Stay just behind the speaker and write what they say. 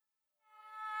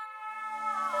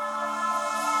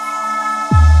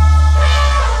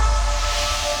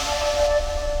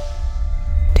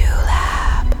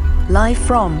Live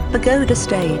from Pagoda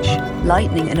Stage,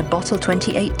 Lightning in a Bottle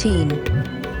 2018.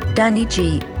 Danni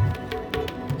G.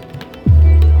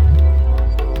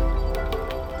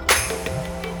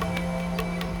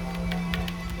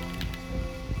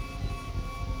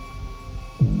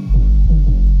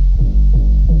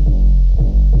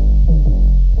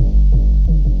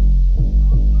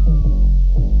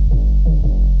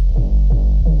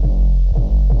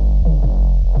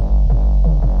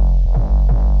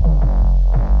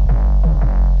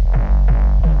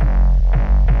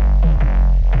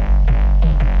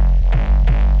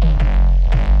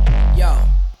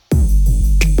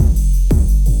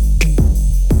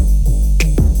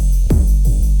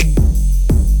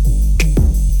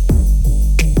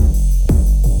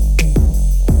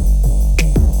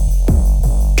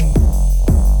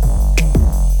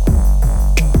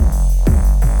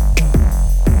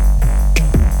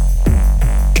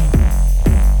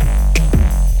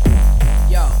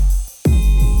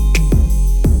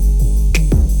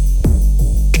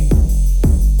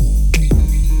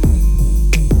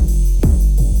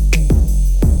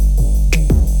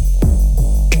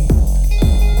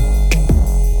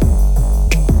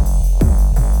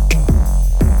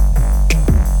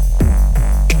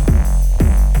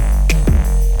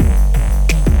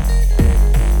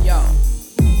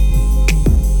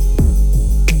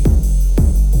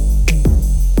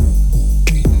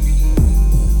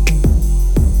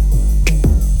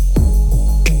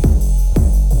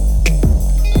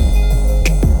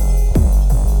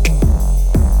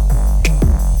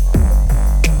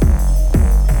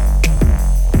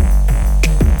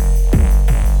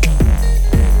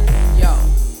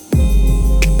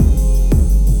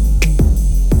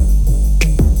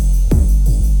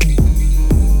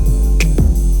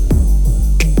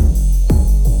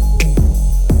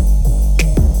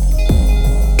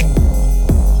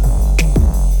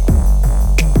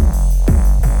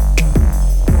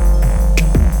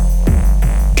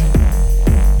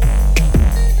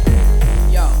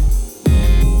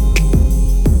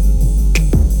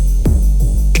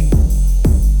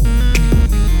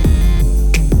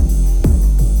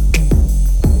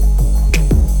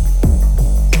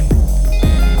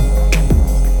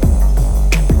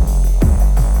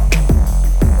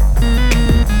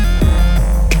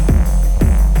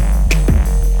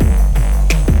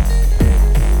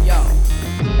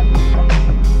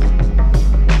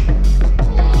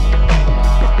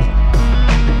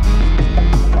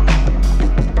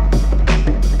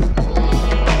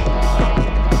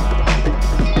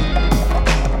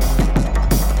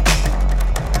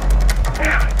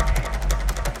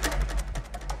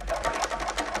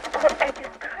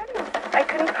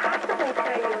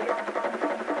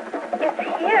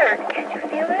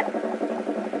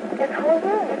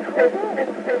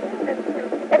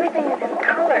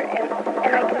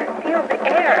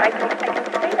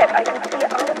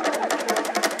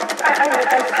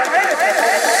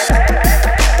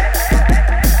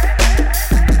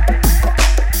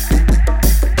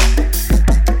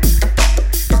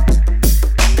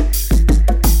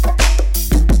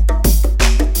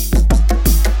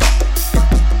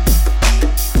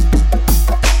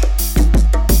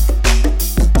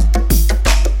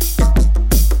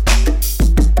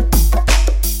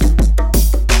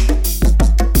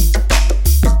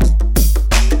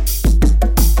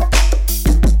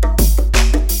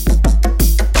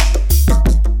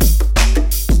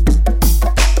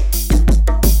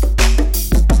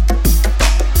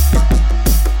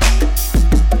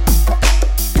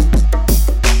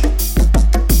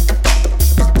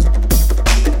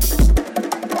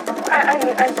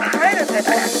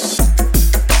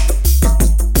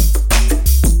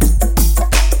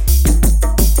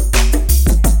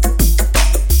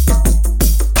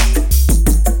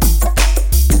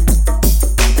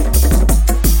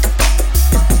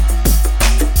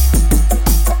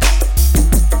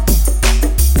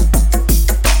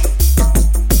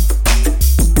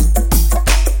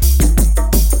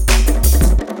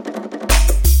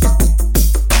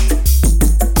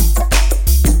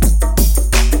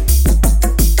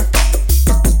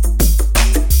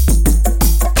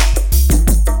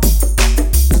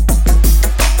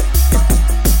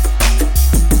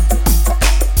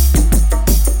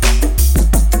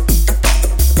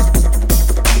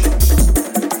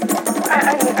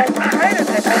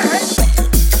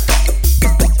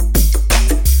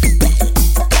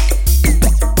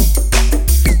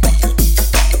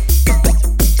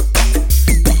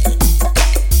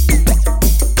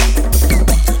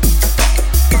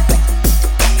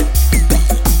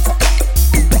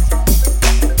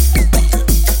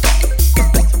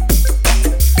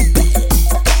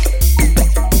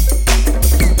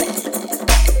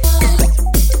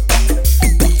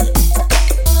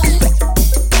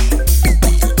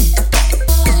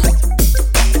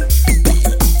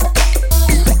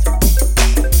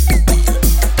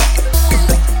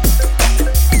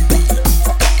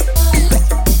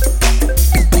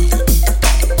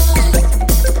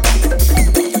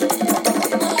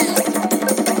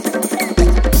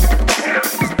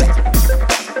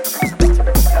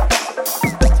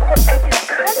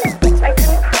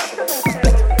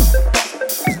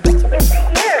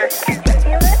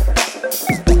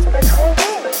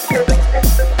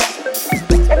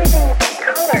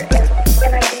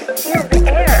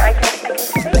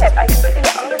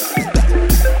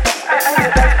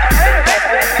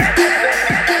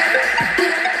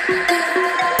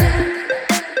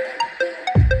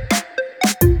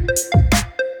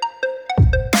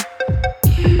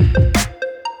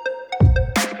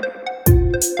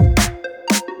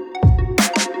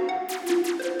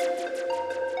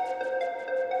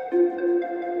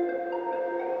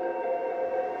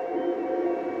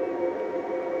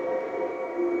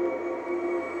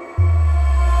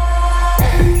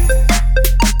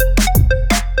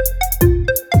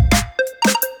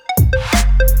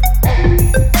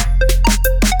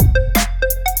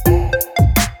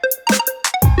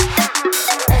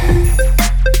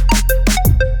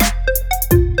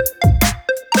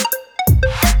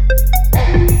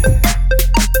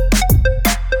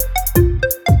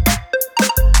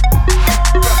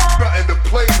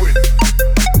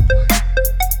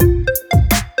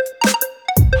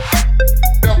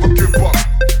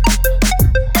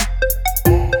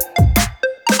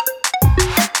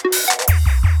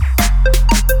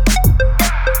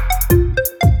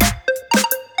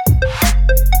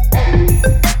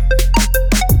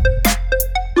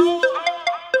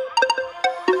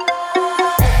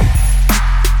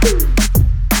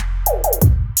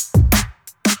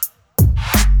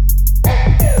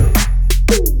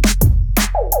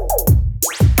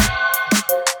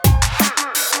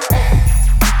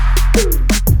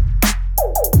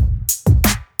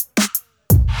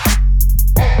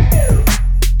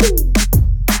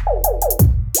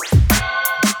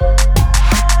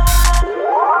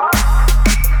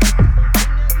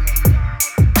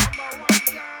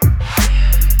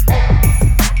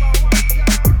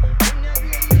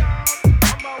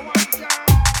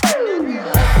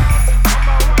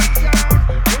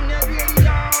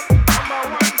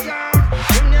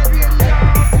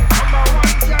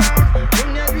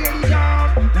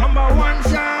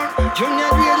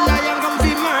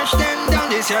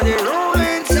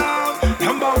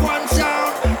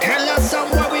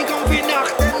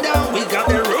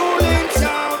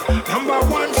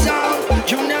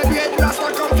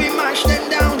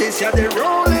 This is the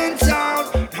rolling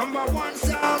sound, number one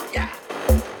sound, yeah.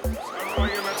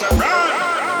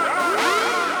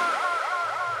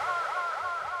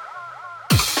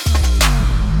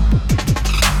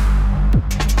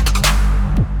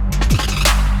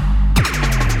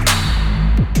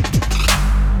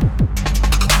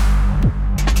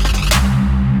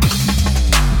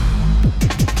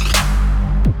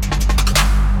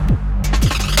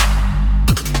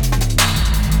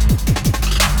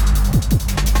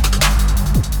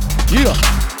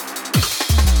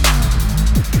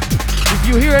 If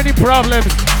you hear any problems,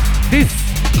 this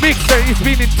mixer is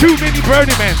been in too many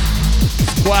Burning Man.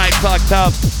 Quite fucked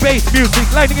up. Bass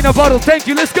music, lightning in a bottle. Thank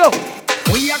you, let's go.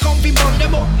 We are come to burn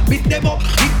them up, beat them up,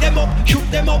 hit them up, shoot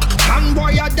them up. Can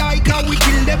boy a die, can we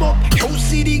kill them up? You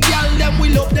see the girl, them we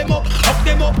love them up, hug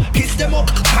them up, kiss them up.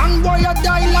 Can boy a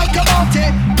die like a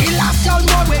bounty? Kill us all,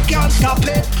 boy, we can't stop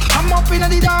it. Come up in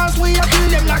the dance, we a kill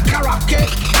them like karate.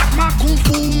 That my kung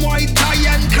fu, muay thai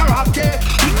and karate.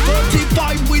 Big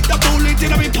 45 with a bullet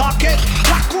in my pocket.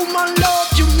 Black woman love,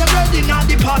 you never ready now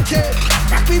the party.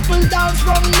 Black people dance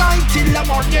from night till the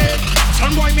morning.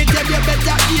 Some boy me tell you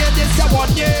better hear this a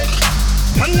one year.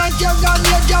 And like you got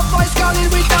your voice calling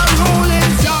with a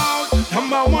rolling sound.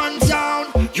 Number one sound.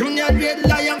 Junior Red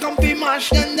Lion come be mash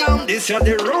them down. This is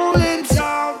the rolling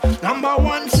sound. Number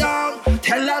one sound.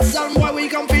 Tell us some boy we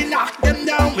come be knock them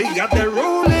down. We got the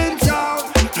rolling sound.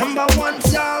 Number one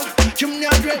sound. Junior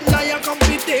Red Lion come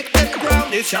be take them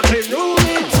ground. This is the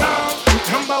rolling sound.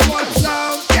 Number one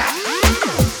sound. Yeah.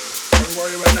 Don't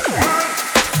worry about that.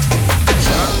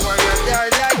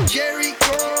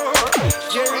 Jericho,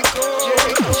 Jericho,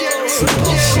 Jericho, Jericho.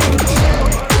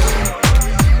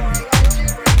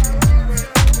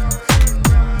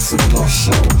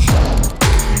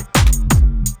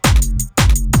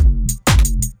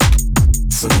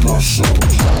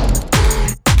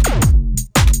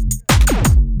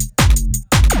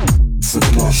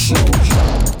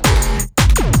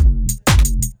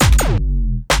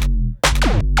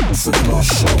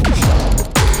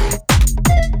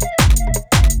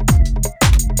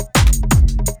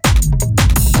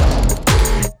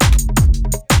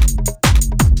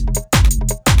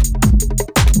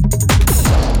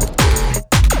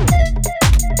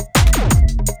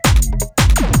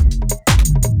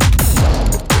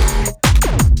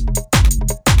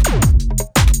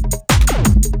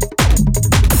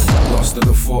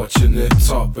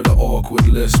 Top of the awkward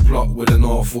list, plot with an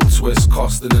awful twist,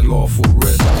 costing an lawful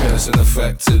risk. Cursing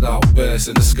affected, out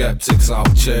bursting the skeptics,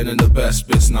 out churning the best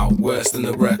bits, now worse than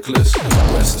the reckless.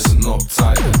 Restless and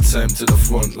uptight, attempt to the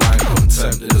front line,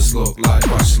 contempt it just look like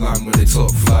crash line when they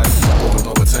took flight. Bought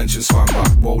no attention, swam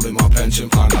back, rolling my pension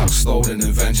plan like stolen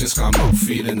inventions, I'm not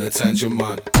feeling the tension,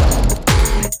 man.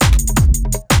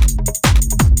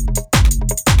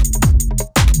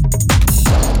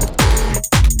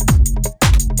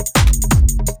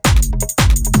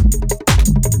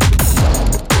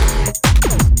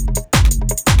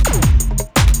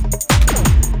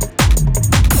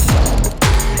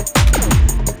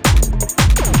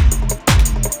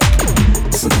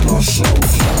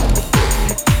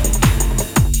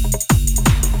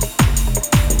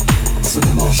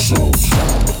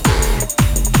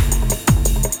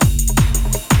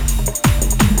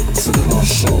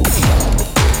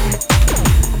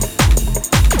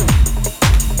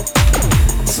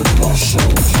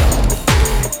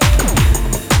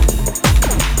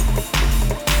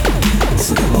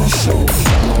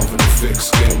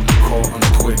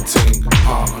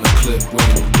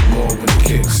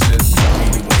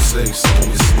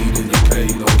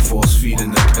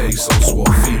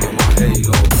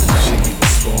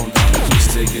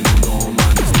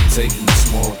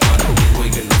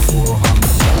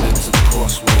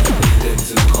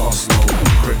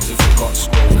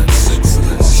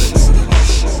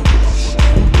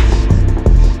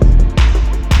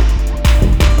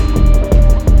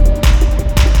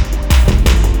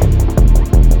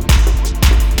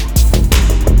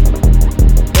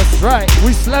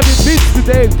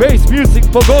 Bass music,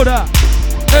 Pagoda,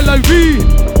 LIB,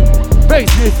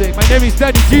 bass music. My name is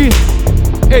Danni G,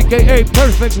 aka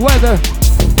Perfect Weather.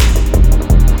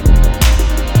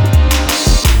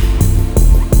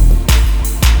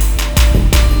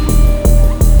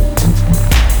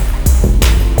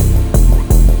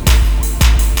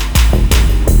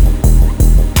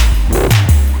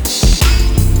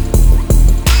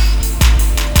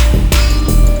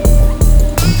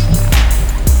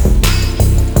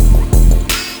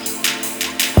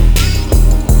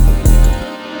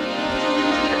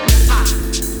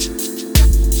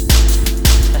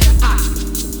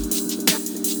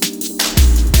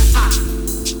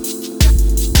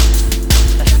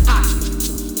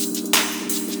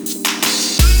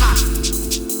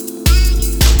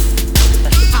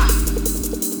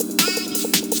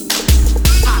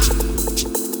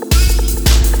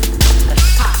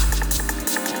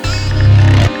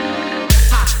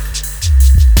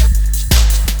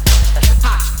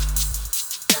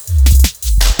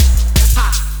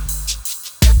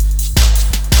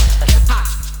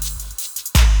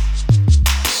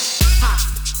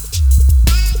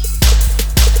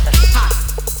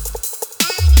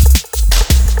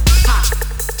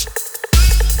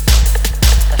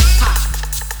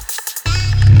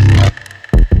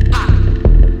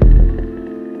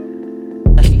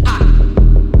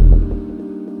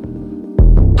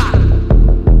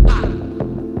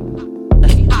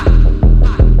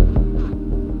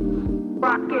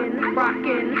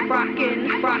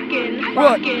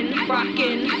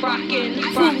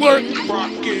 Footwork.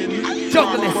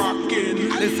 Jungle.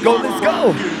 Let's go, let's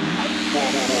go.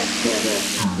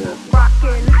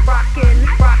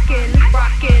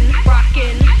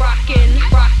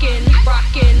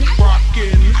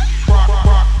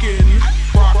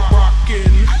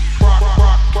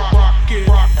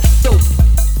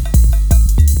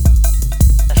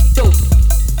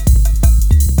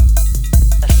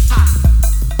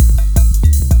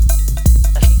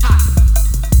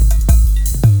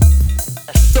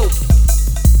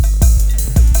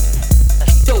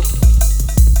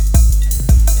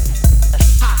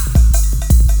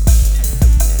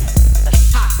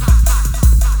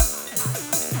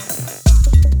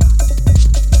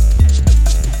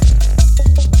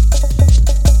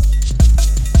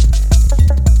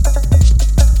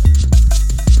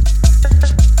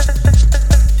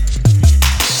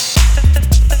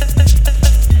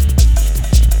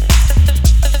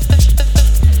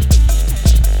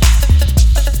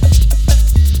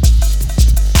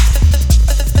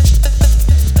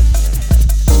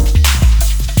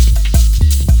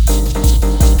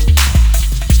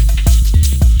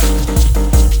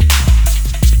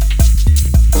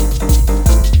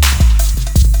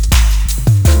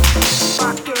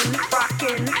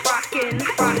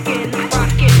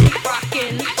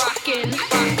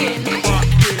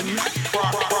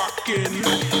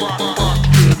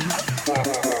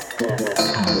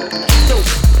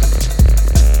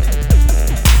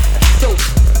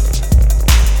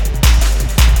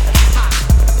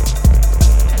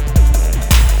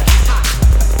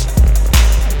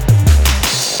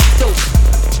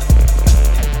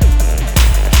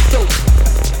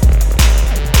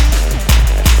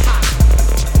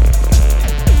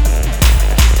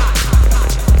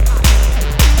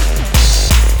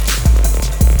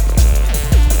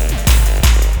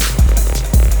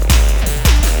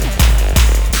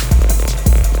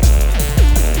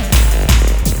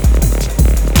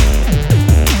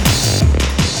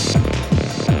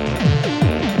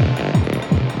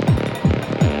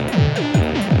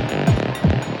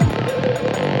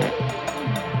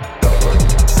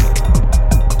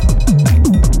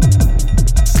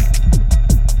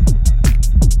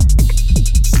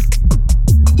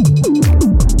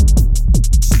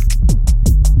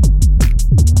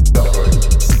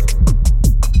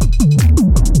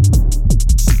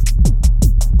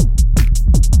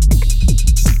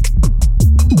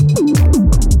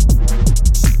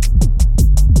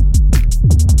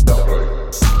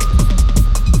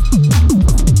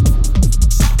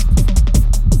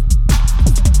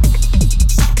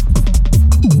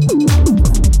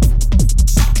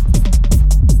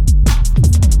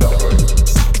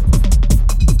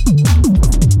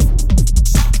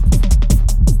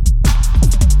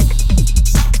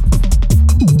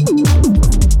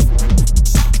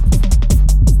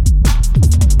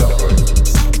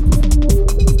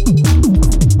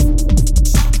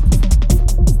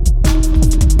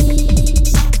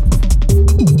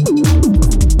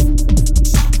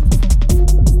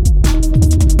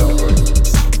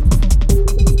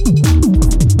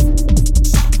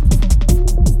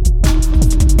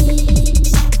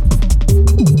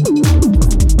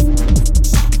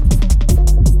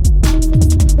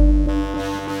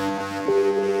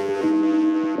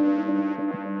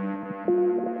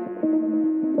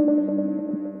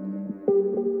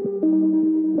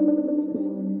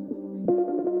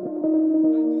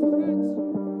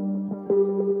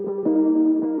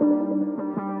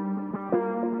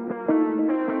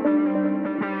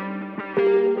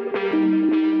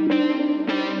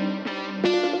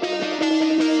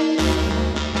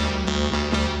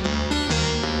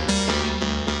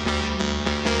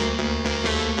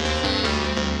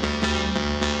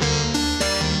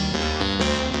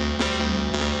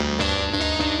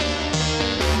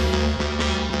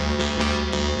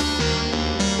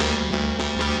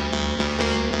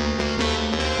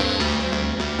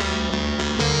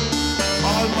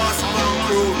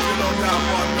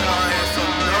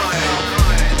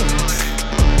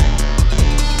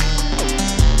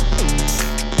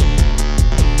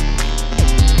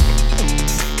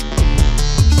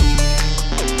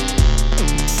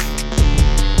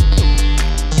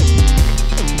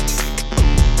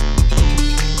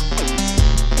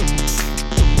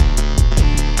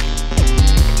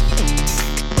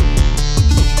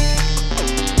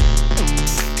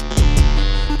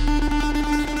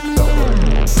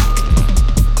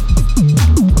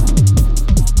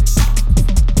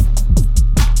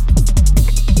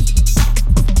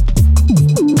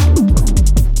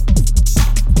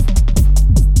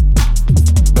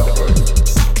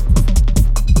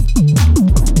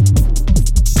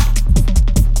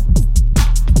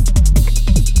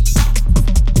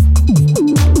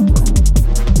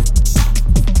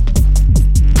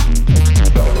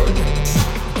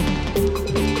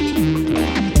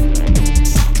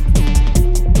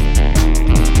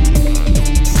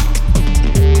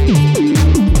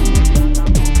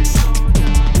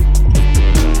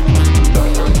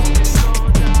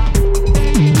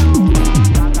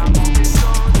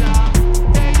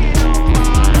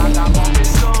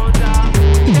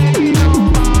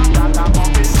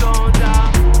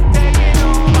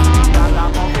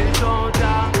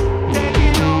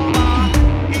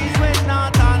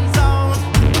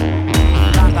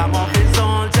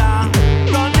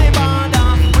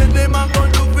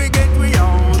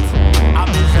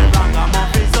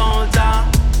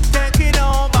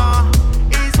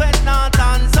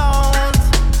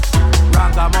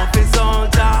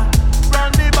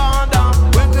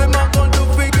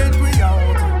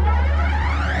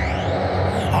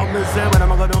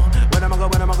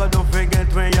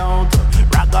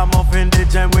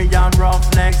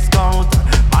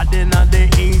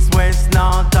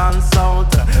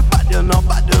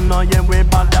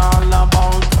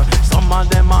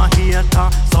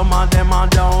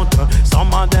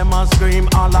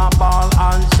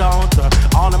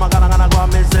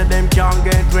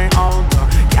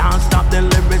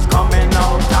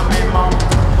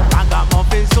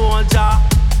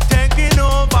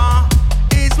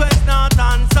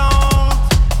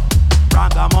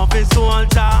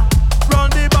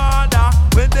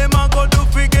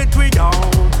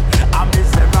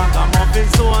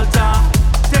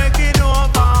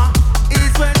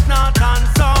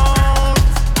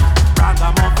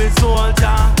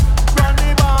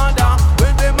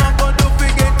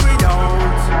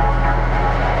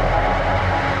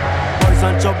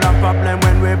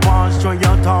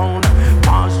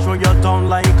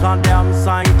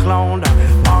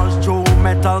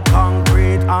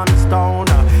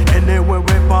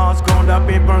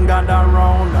 people gather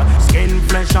round. Skin,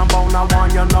 flesh and bone, I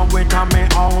want you know it on me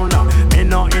own. Me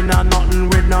no inna nothing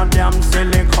with no damn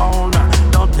silicone.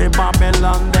 Dirty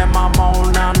Babylon, them a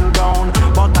moan and down.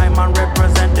 But I'm a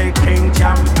represent the king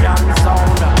champion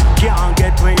sound. Can't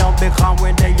get me up because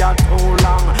we they are too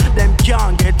long. Them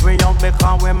can't get me up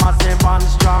because we massive and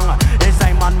strong. It's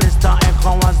Simon Mr.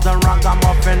 Echo as the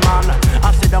ragamuffin man.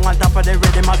 I sit down on top of the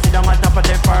rhythm, I sit down on top of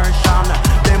the version.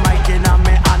 They mic in on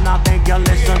me and I beg you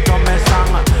listen to me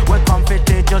song. We come fit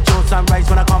it, you choose and rise.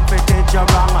 When I come fit it, you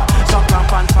wrong. So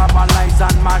cramp and travelise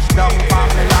and mash down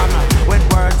Babylon. With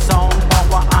word, sound,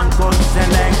 power and good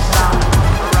selection.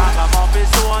 Ragamuffin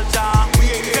soldier,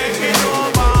 taking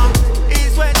over.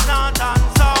 East, west, north and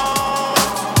south.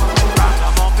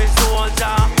 Ragamuffin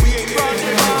soldier, from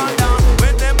the border.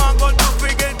 When them a go to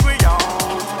forget we out.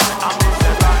 I miss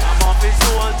the ragamuffin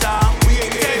soldier,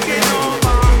 taking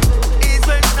over. East,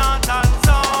 west, north and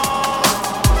south.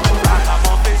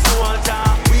 Ragamuffin soldier,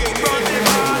 from the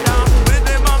border. When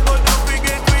them a go to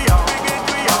forget we out.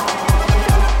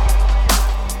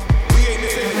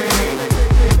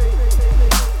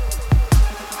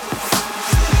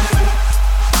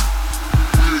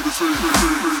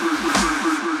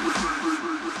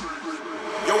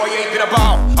 Yo, I ain't been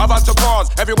about. I've had to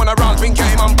pause. Everyone around's been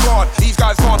getting on board. These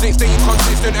guys can't stay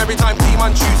consistent. Every time team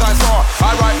and choose I saw.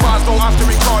 I write fast, don't have to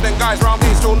record. And guys round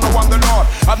here still know I'm the Lord.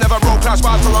 I've never wrote clash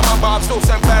bars to remember. I've still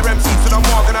sent fair MCs to the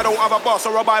mark. And I don't have a boss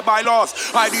or abide by laws.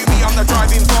 I do me, I'm the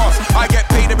driving force. I get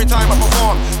paid every time I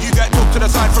perform. You get took to the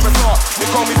side for a thought. They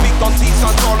call me Big Don T,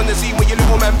 stand tall in the scene where your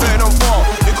little men burn and fall.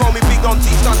 They call me Big Don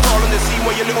T, stand tall in the scene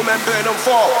where your little men burn and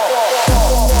fall.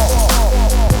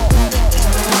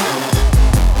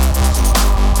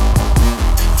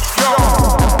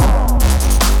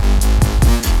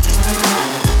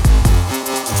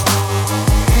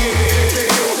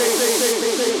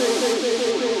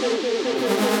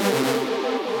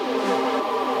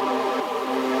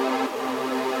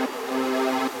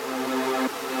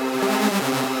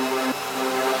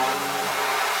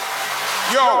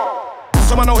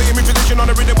 Some I know hitting me position on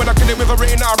the rhythm when I kill it with a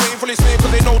written out rating fully snake.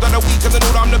 Cause they know that I'm weak and they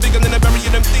know that I'm the big and then they're burying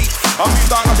them deep. I move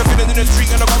down like a villain in the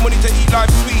street and I got money to eat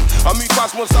life sweet. I move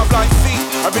fast, more stuff like feet.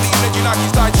 I really energy like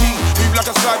it's Tai Chi. Move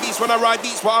like a sky beast when I ride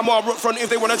beats. But I'm all up front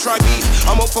if they wanna try beats.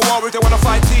 I'm up for war if they wanna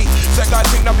fight T. Set guys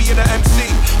think that being an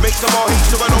MC makes them all heat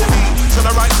to an OB. Should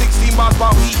I write 16 bars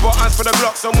about heat? But as for the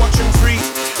blocks I'm watching freeze.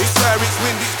 It's air, it's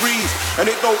wind, it's breeze. And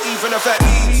it don't even affect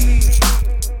me.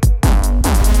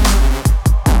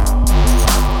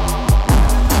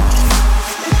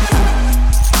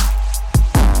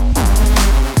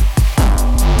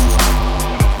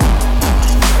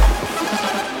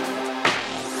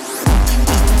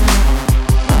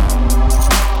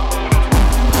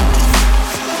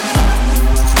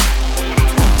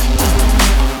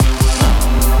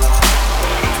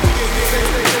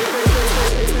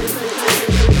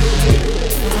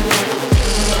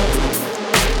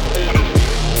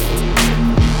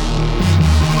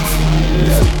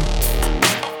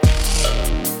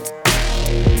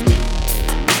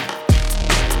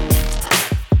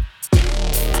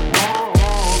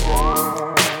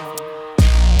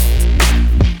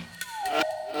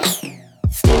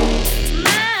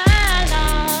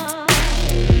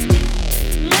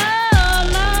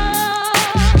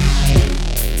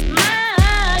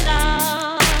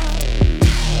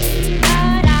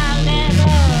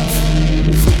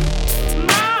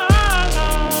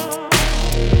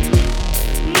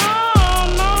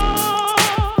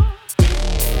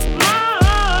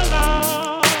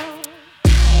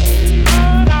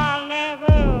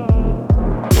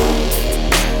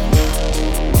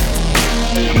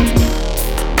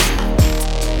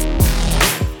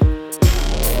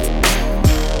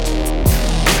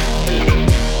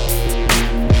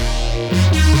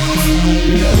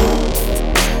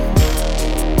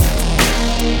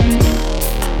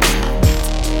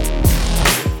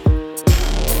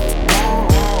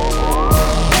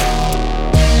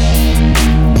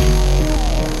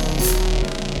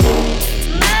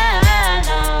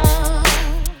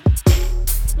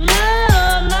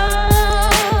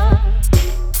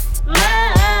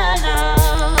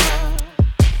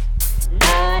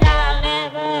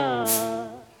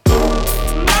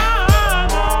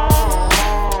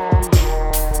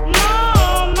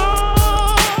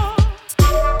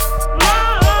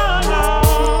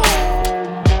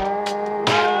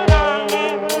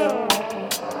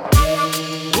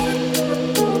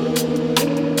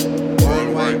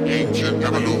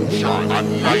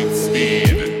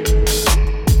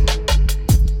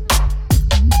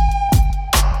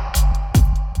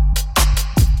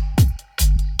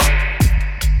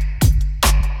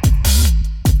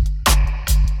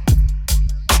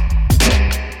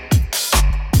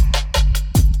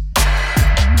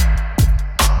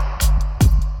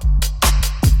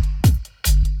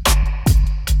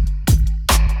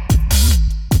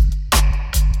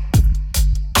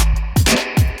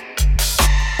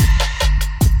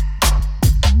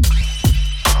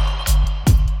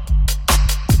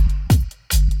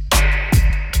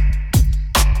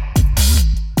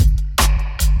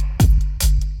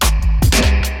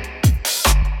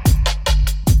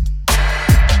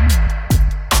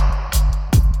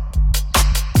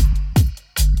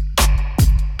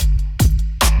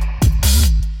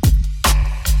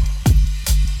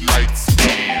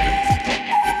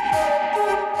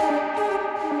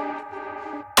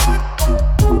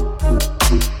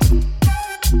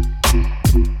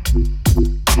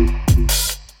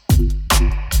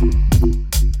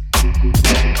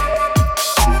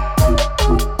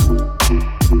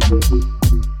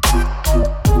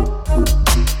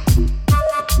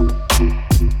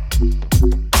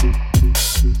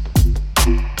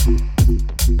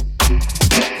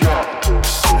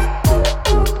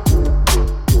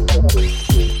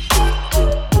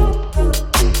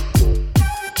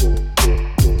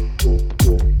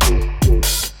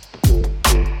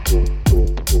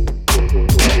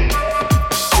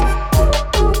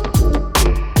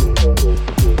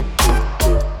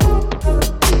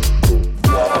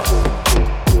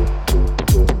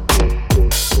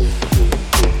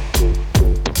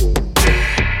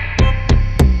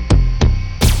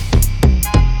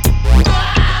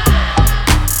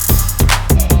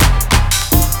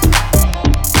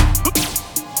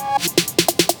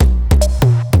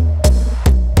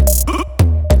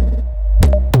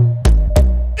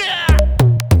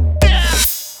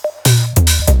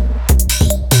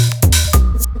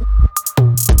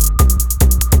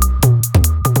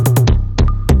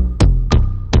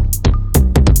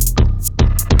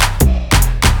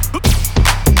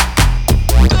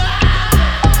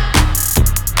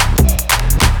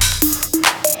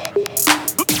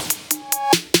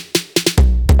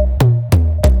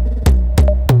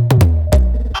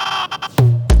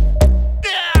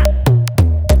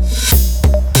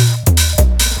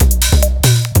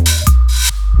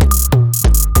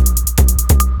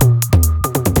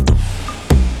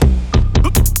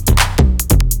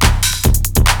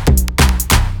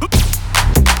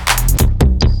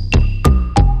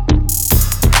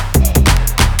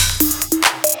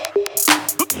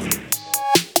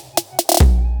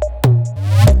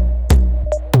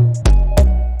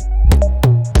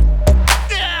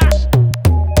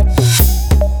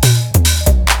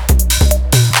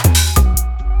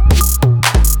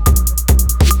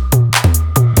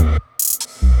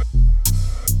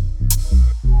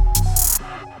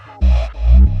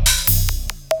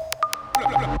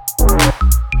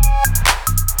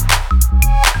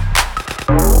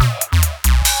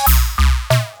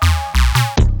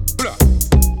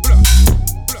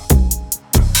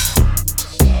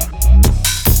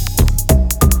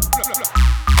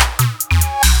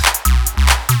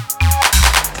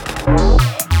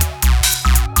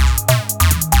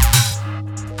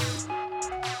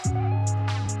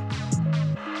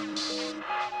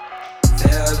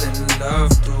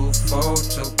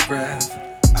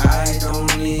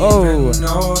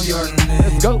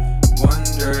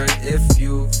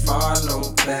 you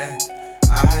follow back.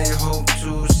 I hope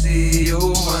to see you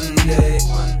one day.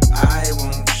 I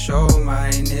won't show my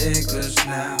niggas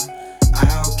now.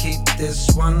 I'll keep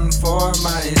this one for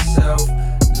myself.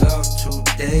 Love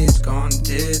today's gone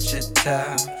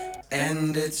digital,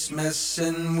 and it's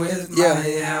messing with my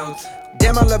health.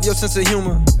 Damn, I love your sense of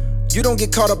humor. You don't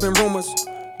get caught up in rumors.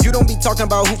 You don't be talking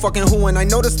about who fucking who, and I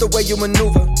notice the way you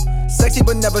maneuver. Sexy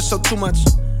but never show too much.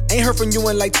 Ain't heard from you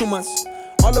in like 2 months.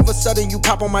 All of a sudden you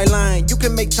pop on my line. You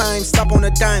can make time, stop on a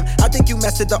dime. I think you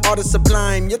mastered the art of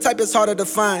sublime. Your type is harder to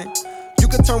find. You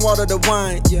can turn water to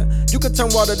wine, yeah. You can turn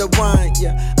water to wine,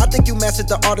 yeah. I think you mastered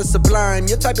the art of sublime.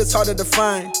 Your type is harder to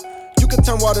find. You can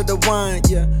turn water to wine,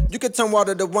 yeah. You can turn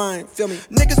water to wine, feel me?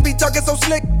 Niggas be talking so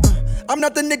slick. I'm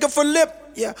not the nigga for lip,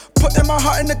 yeah. Putting my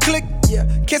heart in the click, yeah.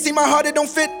 Can't see my heart, it don't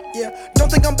fit, yeah.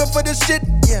 Don't think I'm built for this shit,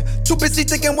 yeah. Too busy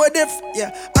thinking what if, yeah.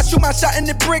 I shoot my shot in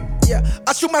the brick, yeah.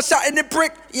 I shoot my shot in the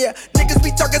brick, yeah. Niggas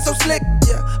be talking so slick,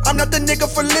 yeah. I'm not the nigga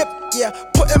for lip, yeah.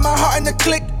 Putting my heart in the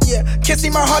click, yeah. Can't see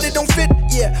my heart, it don't fit,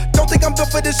 yeah. Don't think I'm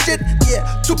built for this shit,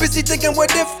 yeah. Too busy thinking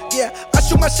what if, yeah. I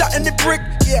shoot my shot in the brick,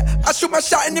 yeah. I shoot my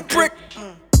shot in the brick.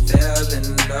 Fell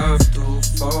in love through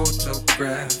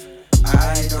photograph.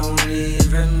 I don't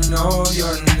even know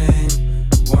your name.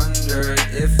 Wonder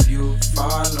if you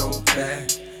follow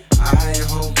back. I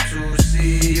hope to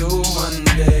see you one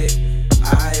day.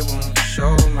 I won't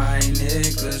show my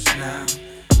niggas now.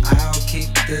 I'll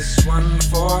keep this one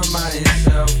for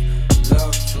myself.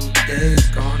 Love today's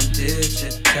gone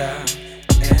digital,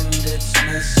 and it's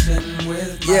messing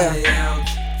with my health.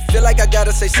 Feel like I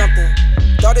gotta say something.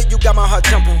 Thought that you got my heart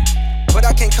jumping, but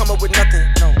I can't come up with nothing.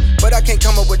 No, but I can't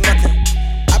come up with nothing.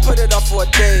 I put it off for a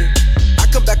day. I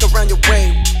come back around your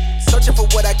way, searching for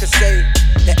what I could say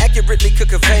that accurately could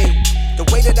convey the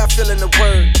way that I feel in the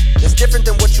word. That's different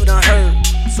than what you done heard.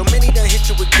 So many done hit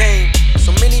you with game. So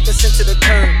many been sent to the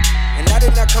curb. And I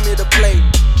did not come here to play.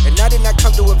 And I did not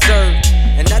come to observe.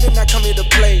 And I did not come here to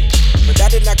play. But I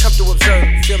did not come to observe.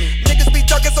 Feel me? Niggas be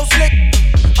talking so slick.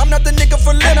 I'm not the nigga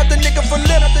for lit. Not the nigga for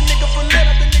lit. Not the nigga for lit.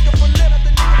 Not the nigga for lit. Not the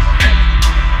nigga for lit.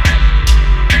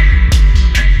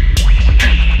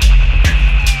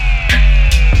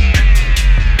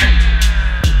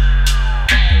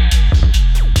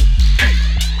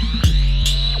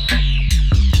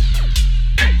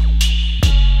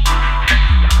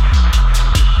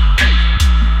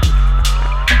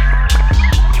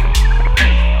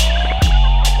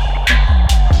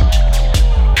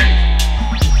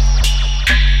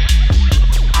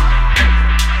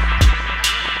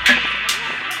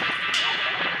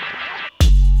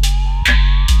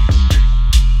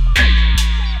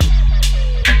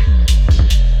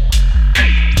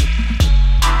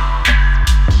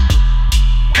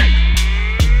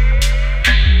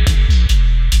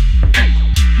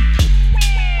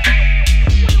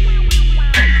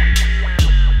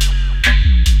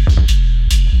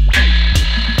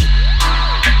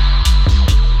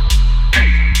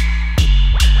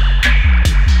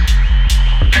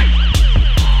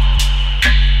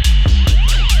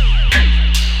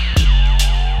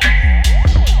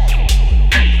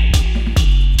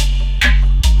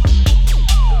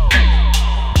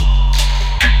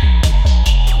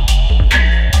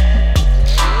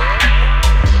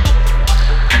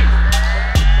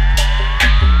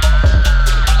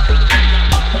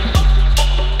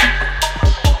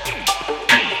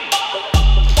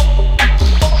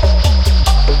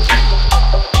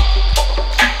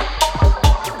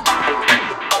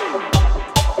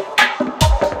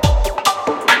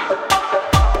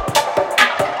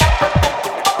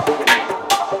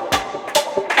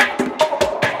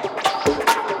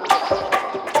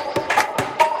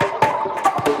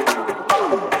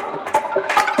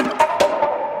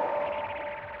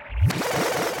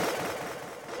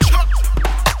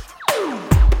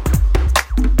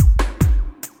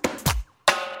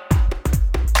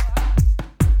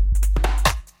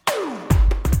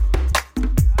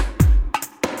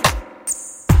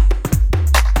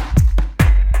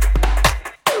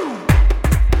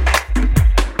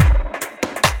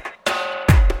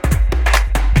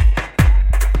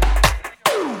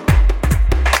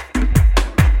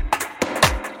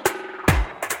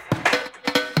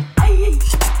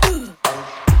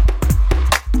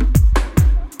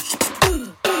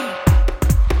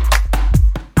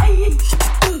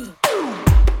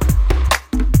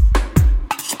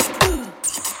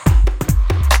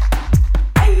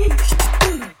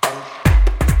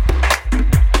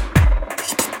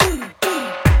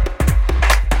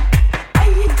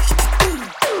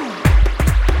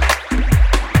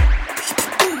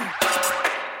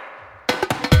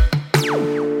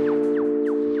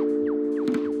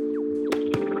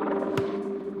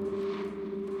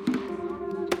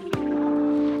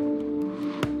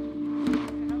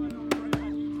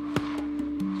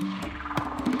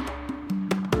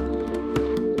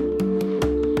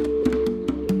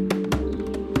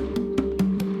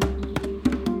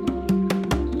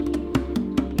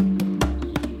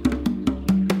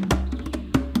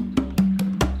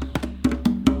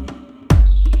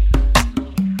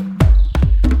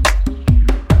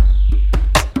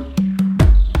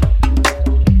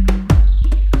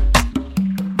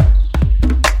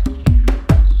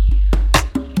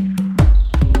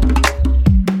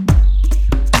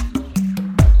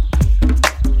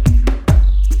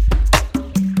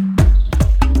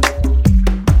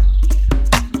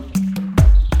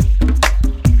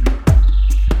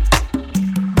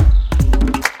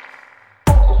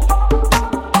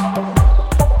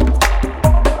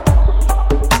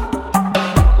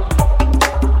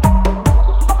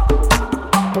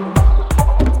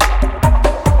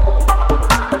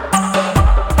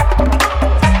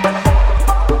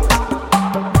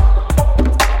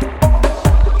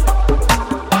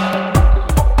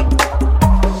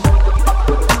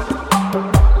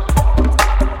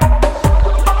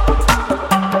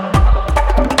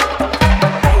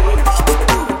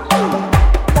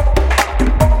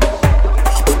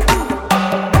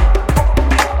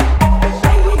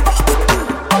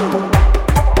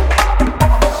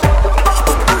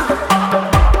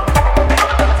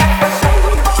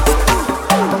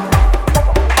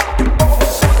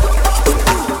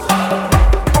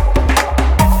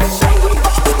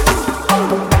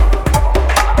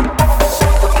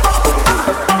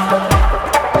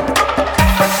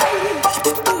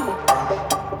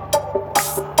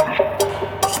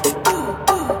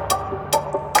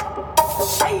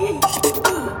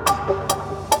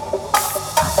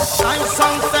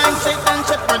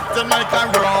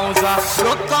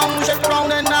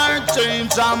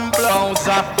 jeans and blouse.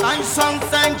 Nice and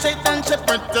sexy, then she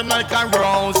pretty like a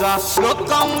rose. Look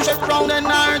how she round in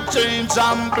her jeans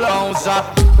and blouse.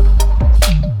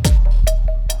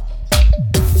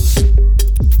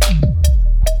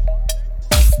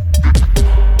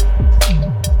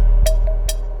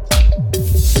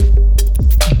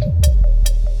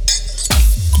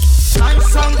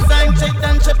 Nice and sexy,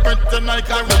 then she pretty like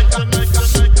a rose.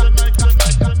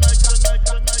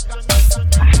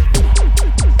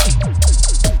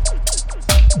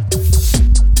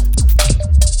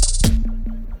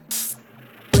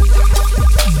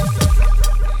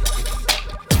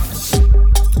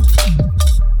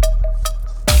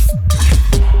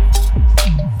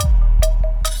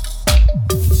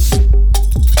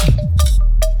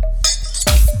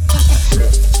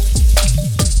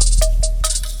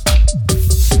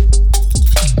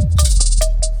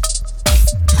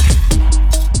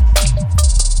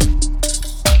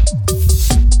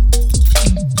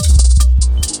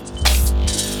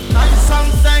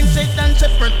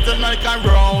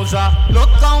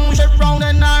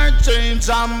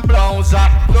 And blouse.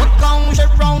 Look how she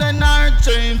round in her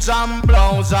jeans and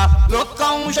blouse. Look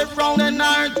how she round in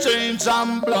her jeans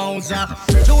and blouse.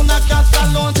 Juna can't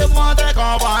alone, she want to take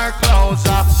off her clothes.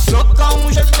 Look how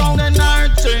she round in her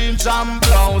jeans and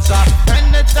blouse.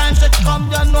 Anytime she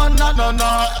come, you know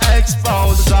no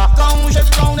expose. Look how she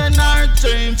round in her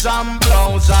jeans and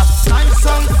blouse. Nice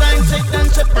and sexy, then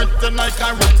she pretty like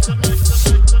a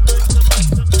rose.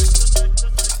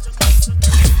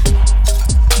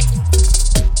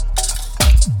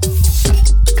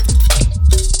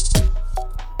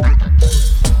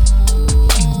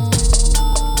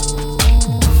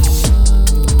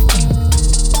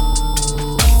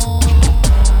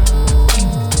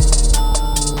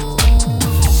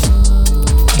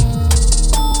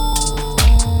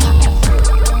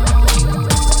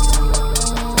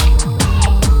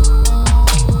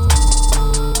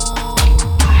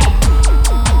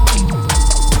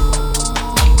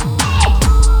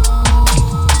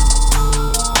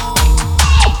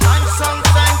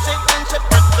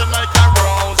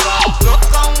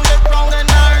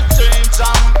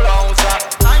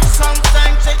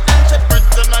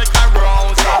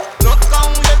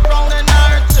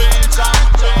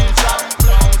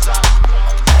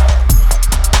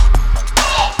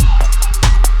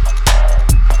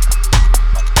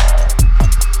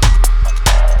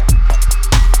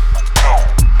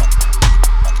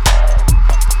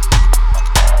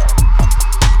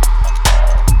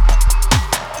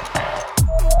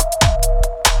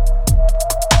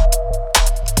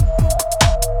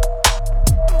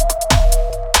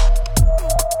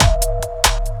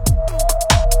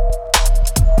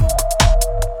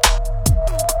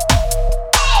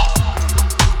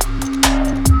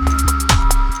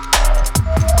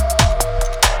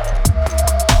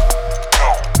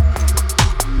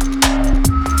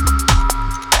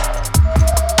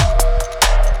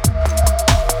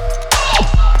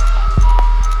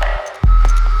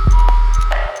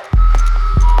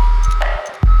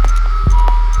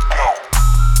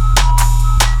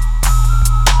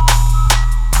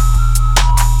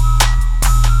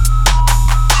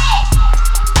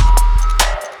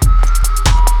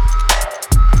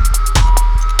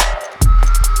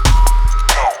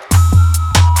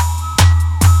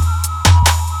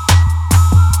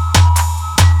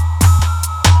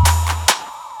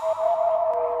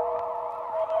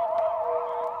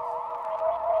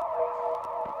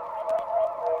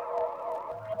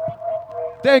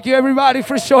 Thank you everybody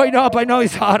for showing up. I know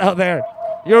it's hot out there.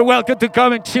 You're welcome to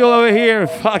come and chill over here.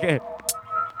 Fuck it.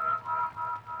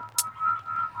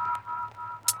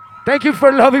 Thank you for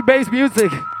loving bass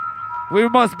music. We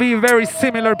must be very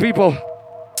similar people.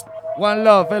 One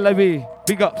love, LIB.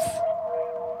 Big ups.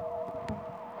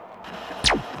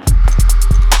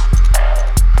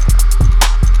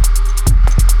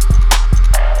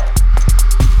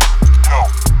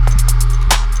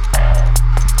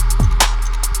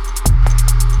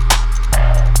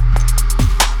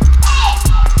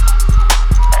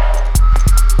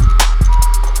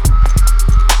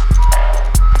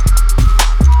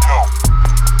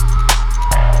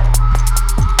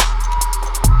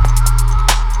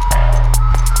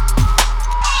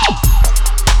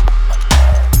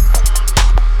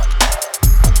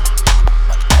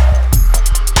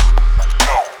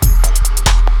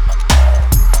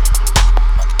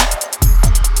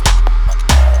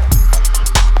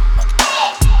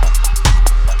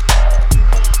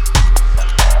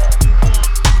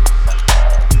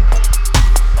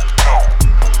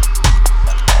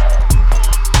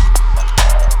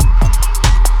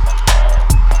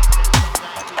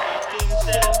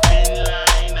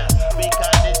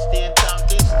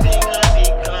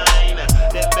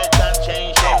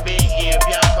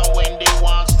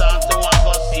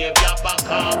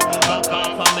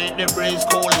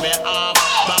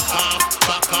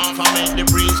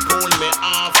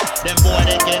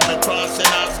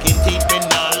 Skin teeth me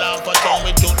now laugh, but how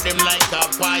me took them like a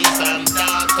poison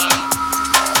data.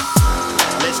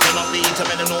 Let's turn up the heat, I'm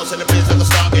in the nose and the place like a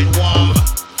start get warm.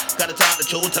 Gotta talk the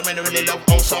truth, I mean, really love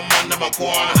how some man never go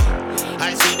on.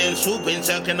 I see them swooping,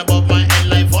 circling above my head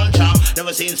like vulture.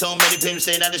 Never seen so many pimps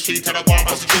saying that the street of the bar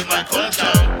prostitute my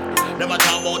culture. Them a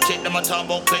talk about chick, them a talk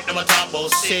about click, them a talk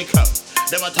about sick.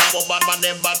 Them a talk about bad man,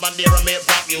 they make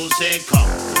pop music.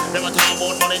 Them a talk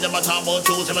about money, them a talk about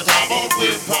tools, them a talk about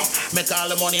whip. Make all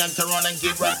the money and to run and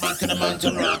give right back to the man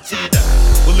to rot it.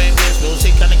 We make this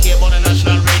music and the cable on the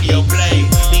national radio play.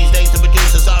 These days the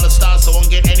producers are the stars, so won't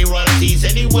get any royalties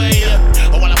anyway.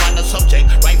 I wanna find the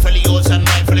subject, rightfully yours and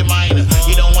rightfully mine.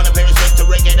 You don't wanna pay respect to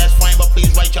reggae, that's fine, but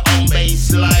please write your own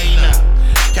bass line.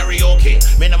 Karaoke,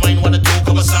 me no mind wanna do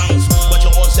cover songs, but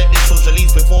you all said this was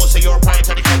released before, so you're a part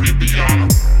of the Caribbean.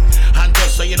 And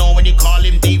just so you know, when you call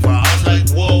him diva, I was like,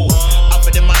 whoa. After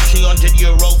the man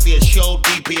 €300 for a show,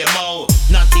 DPMO.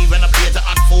 Not even a plate of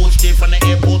hot food straight from the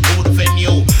airport to the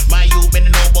venue. My youth, me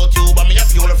know about you, but me have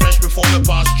fuel fresh before we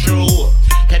pass through.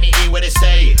 Can you hear what they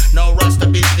say? No Rasta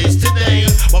business today.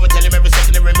 But we tell him every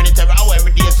second, every minute, every hour,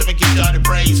 every day, so we give God the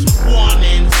praise.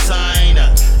 Warning sign.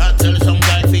 I tell some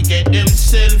guys we get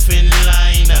themselves in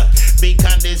line.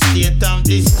 Because the state of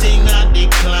this thing a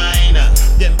decline.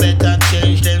 Them better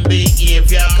change them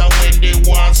behavior. Cause when the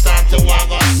war start to walk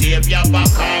on savior,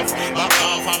 back off,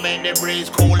 I make the breeze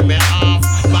cool me off.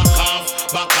 Back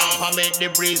off, I make the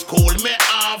breeze cool me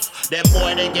off. Them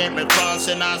boy they get me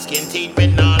crossing, asking teeth me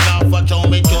now laugh. But how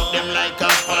me took them like a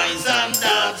poison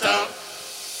data.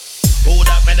 Who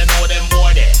that man know them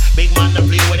boy there? Big man to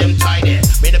play with them tidy.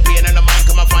 Me the pain in the mind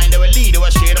come and find them a lead. They will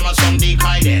share them as some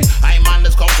decay there. I'm man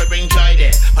that's come to bring joy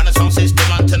there. On the sound system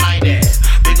and tonight there.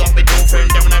 Big up me two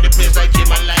friends, them in the place like him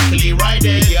and like Lee right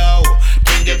there. Yo,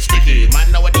 thing get sticky.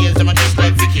 Man nowadays them are just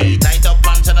like Vicky. Tight up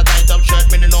pants and a tight up shirt.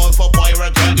 Me know if a boy or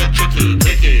a girl get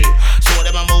tricky. So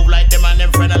them a move like them and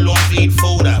them friend alone feed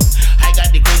food up. I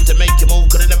got the groove to make you move,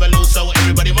 could never lose. So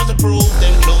everybody must approve.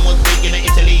 Them tune was big in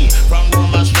Italy. From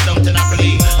Roma straight down to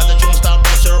Napoli. And the tune start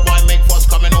bust your boy make fuss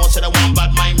coming out. So the one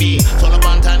bad mind me. Turn up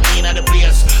and turn in at the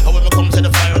place. And when we come to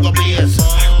the fire go blaze.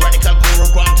 Radical guru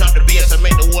grant up the bass and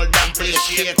make the whole damn place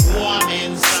shake.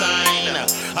 Warning sign.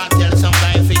 I tell some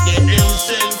guys to get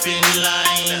themselves in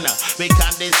line.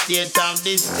 Because the state of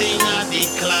this thing a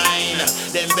decline.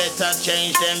 Them better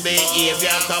change them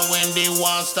behavior. Cause when the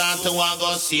war start to walk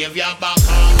go save ya. Back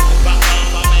off,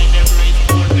 I make them breeze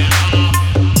cool me off.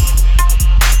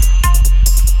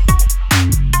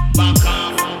 Back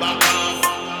off.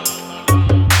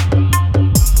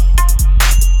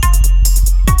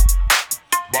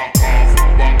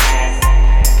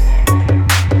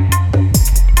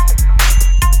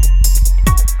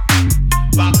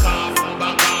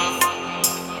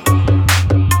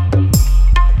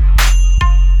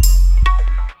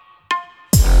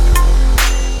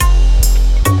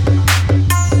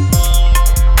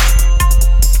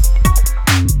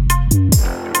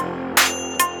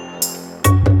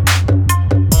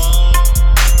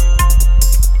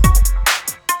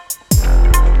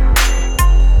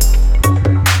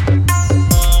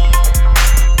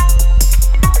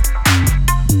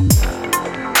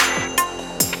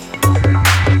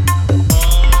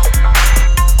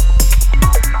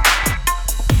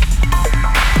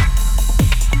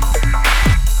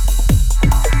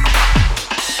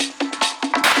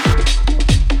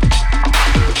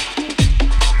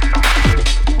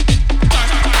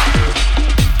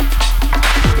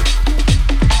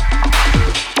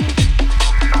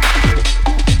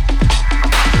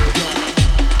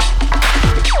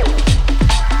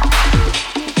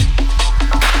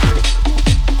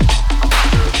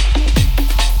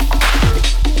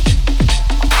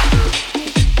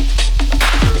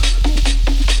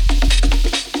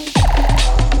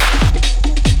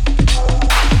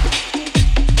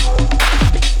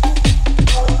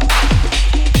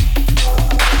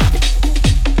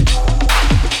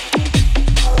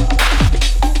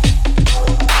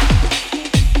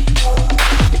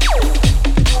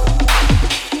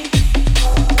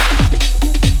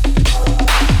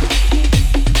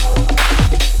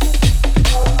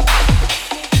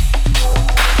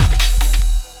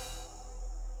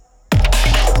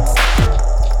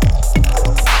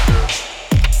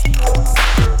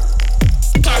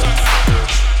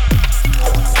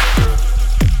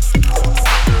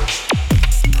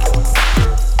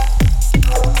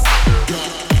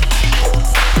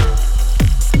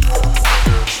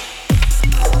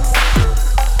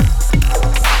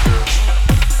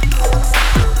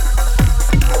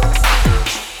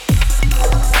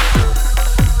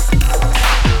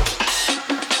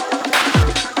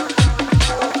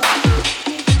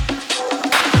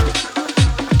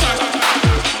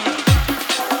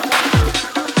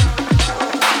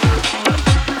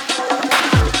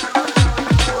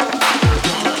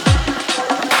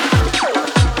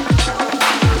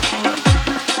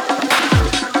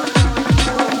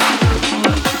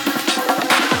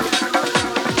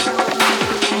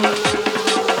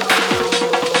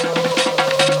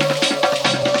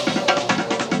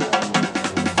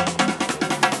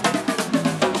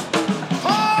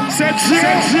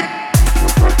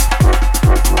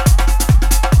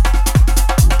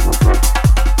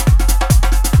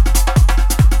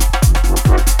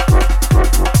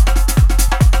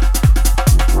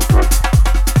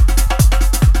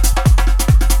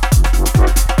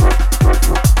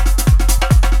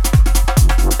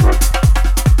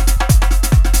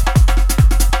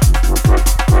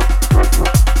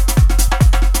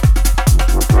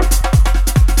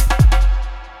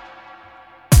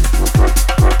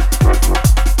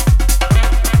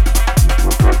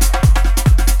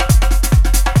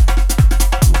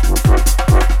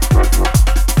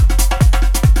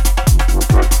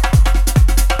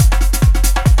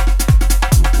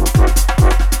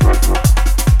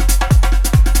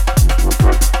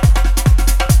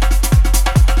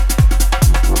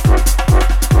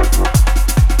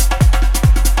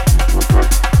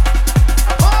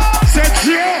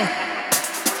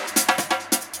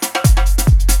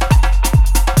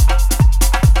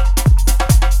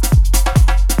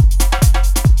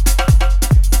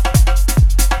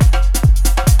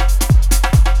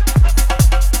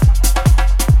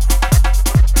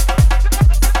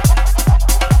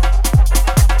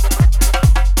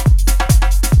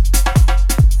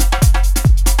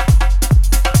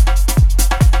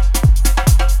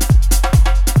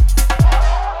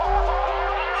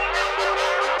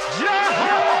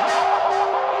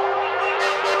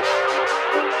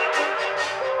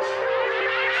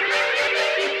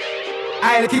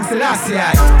 Haile King Selassie.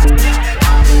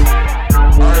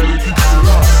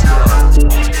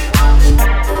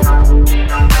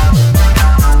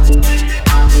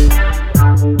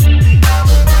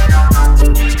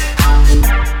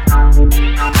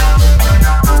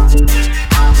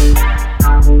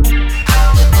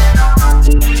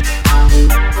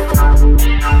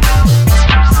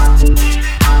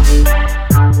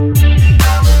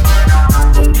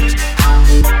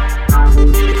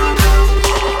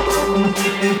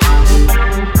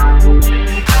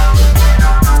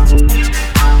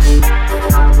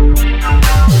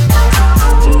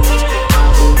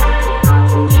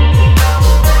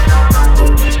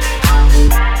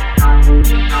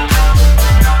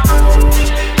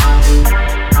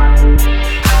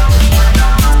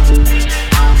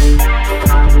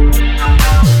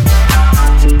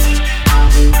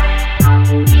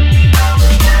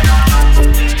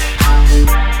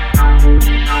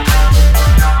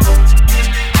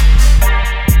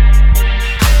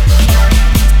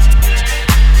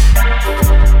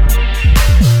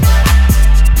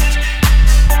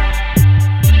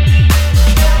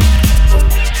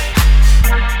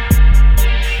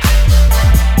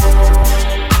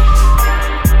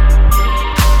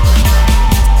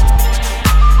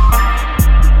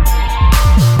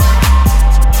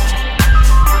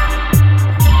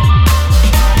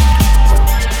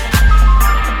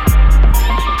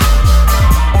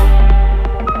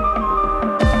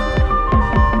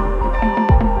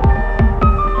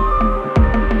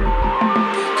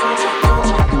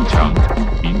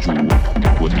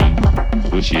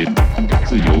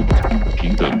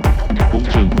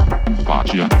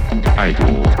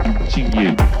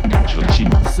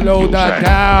 Slow that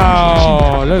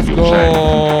down. Let's go.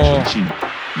 诚信、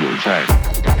友善、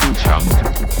富强、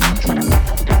民主、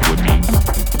文明、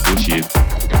和谐、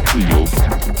自由、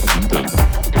平等、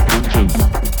公正、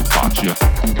法治、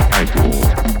爱国、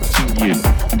敬业、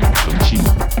诚信、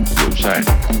友善、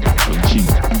诚信、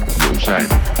友善、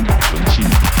诚信、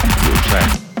友善、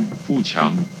富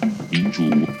强、民主、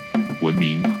文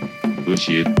明、和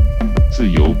谐、自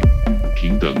由、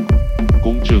平等、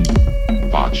公正、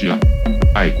法治、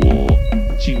爱国、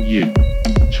敬业、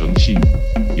诚信、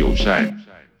友善、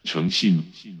诚信、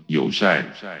友善、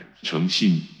诚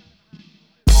信。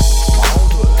矛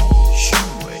盾、虚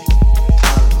伪、贪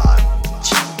婪、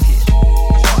欺骗、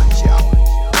幻想、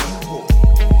迷惑、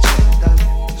简单、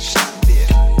善变、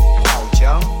好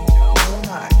强、无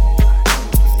奈、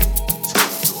脆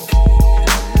弱、忍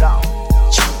让、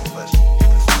气愤、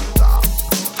复杂、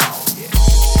讨厌、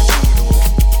嫉妒、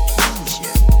阴险、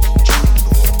争夺、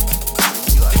埋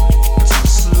怨、自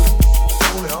私、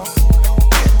无聊、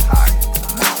变态、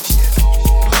冒险、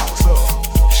好色、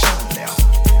善良、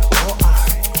博爱、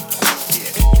毁灭、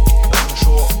能说、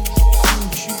空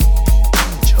虚、真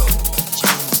诚、精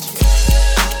简。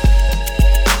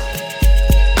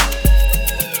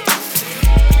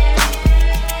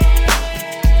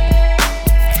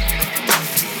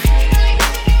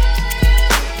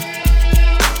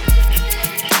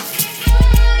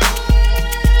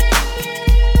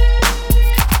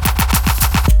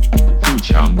富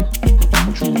强、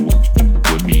民主、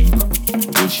文明、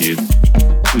和谐、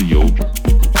自由、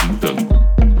平等、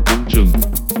公正、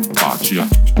法治、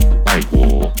爱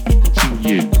国、敬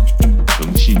业、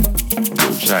诚信、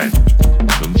友善、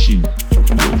诚信、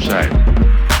友善、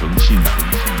诚信、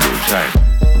友善。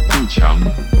富强、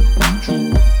民主、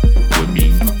文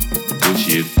明、和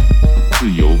谐、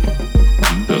自由、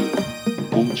平等、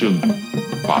公正、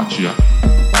法治、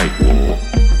爱国、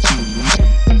敬业、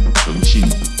诚信、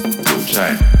友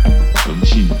善、诚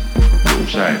信、友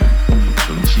善、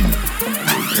诚信、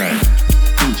友善。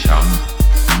富强、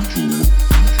民主、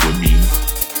文明、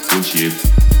和谐、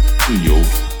自由、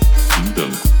平等、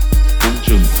公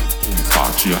正、法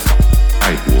治、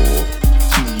爱国、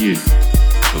敬业、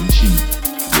诚信、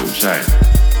友善、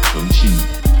诚信、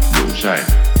友善、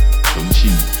诚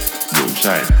信、友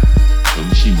善、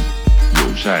诚信、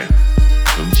友善、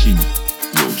诚信、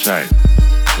友善、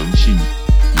诚信、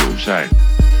友善、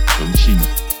诚信、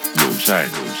友善、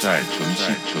友善、诚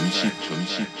信、诚信、诚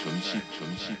信、诚信、诚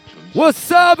信。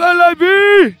What's up,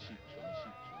 LIB?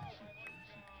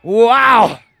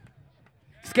 Wow.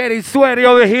 It's getting sweaty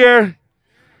over here.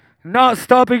 Not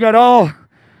stopping at all.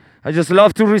 I just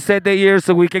love to reset the ear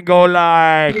so we can go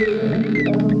like.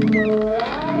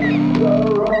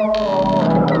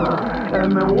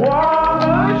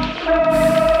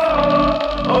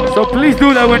 So please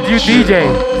do that when you DJ.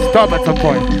 Stop at some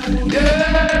point.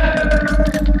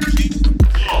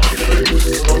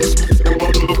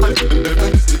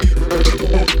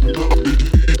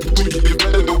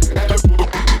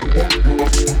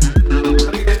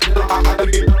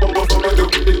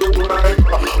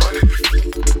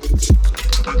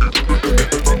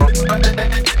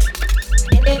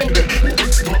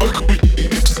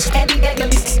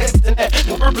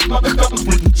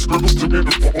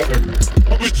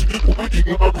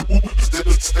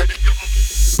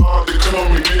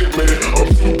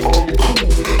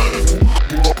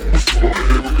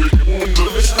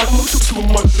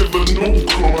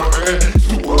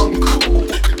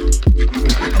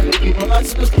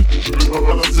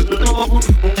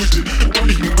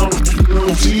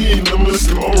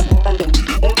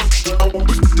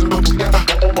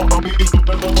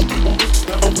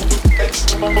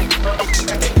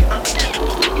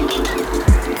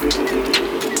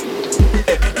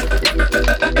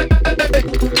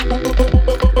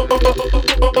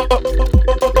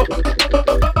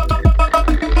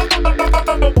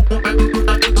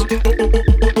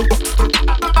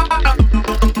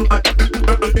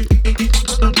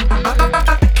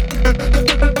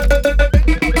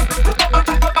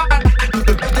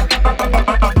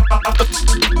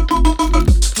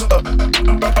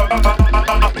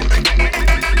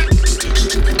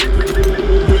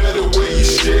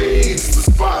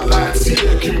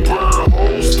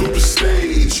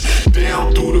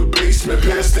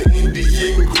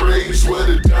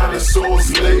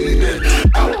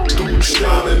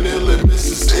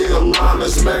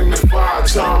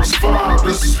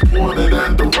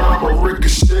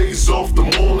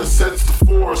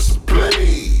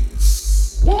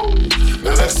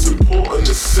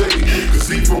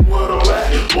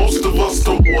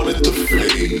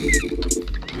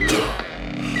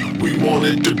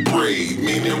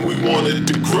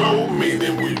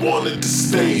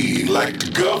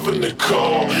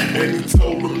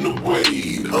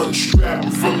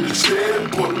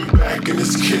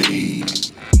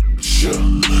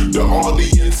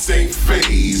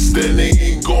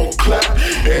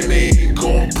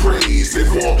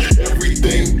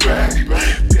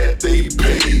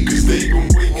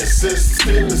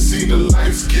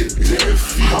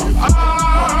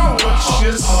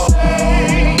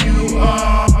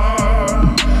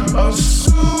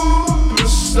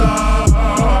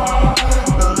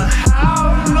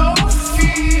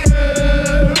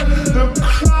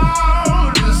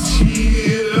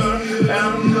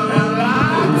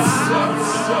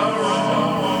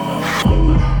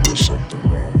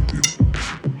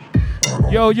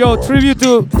 Yo, tribute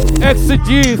to Extra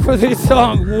G for this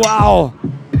song. Wow.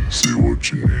 See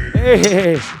what you need.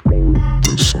 Hey.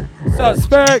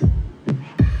 Suspect.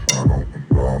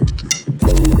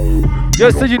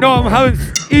 Just so you know, I'm having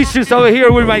issues over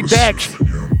here with my decks.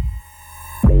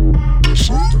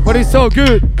 But it's so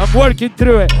good. I'm working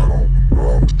through it.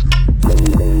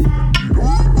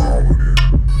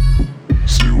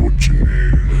 See what you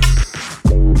need.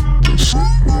 There's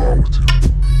something wrong with you.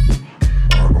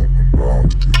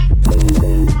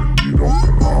 You don't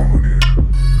belong with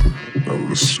it. Now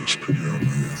let's just begin,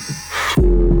 man.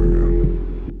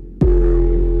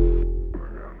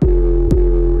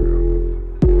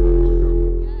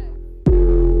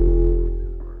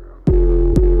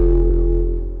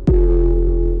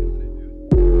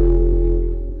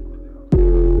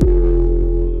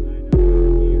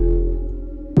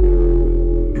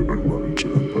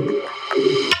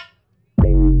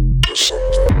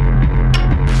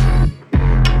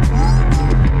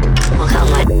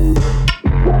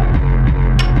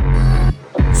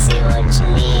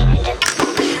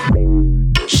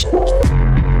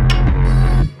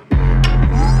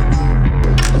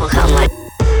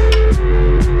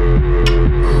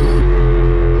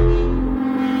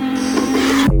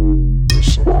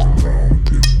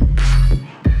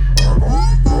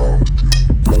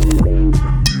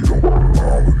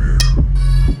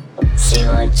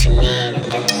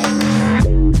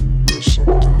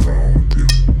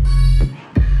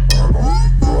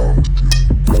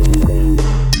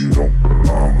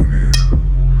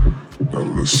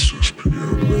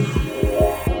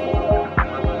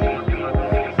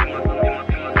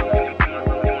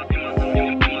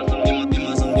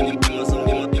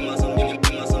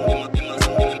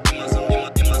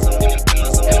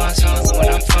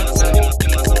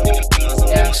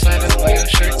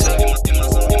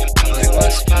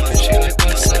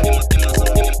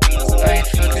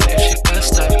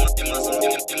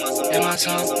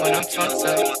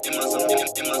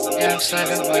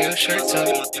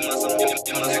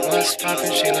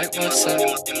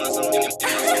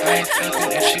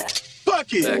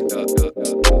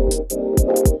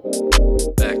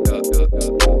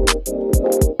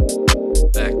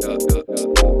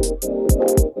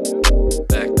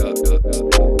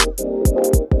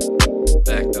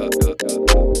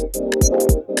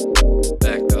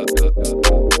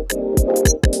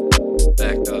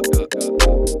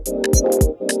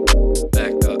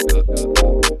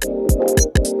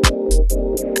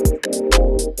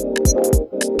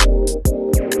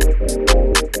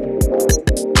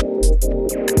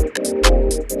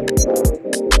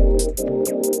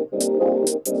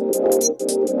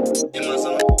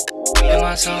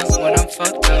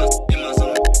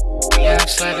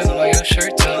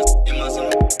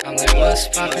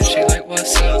 Poppin' shit she like,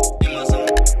 what's up?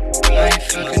 I ain't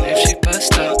fucking if she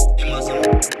bust up. In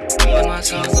my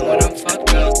zone when I'm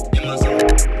fucked up.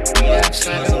 Yeah, I'm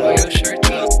sliding while your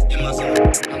shirt up. I'm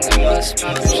like, what's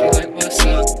poppin'? She like, what's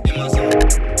up?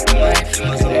 I ain't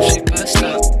fucking if she bust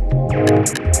up.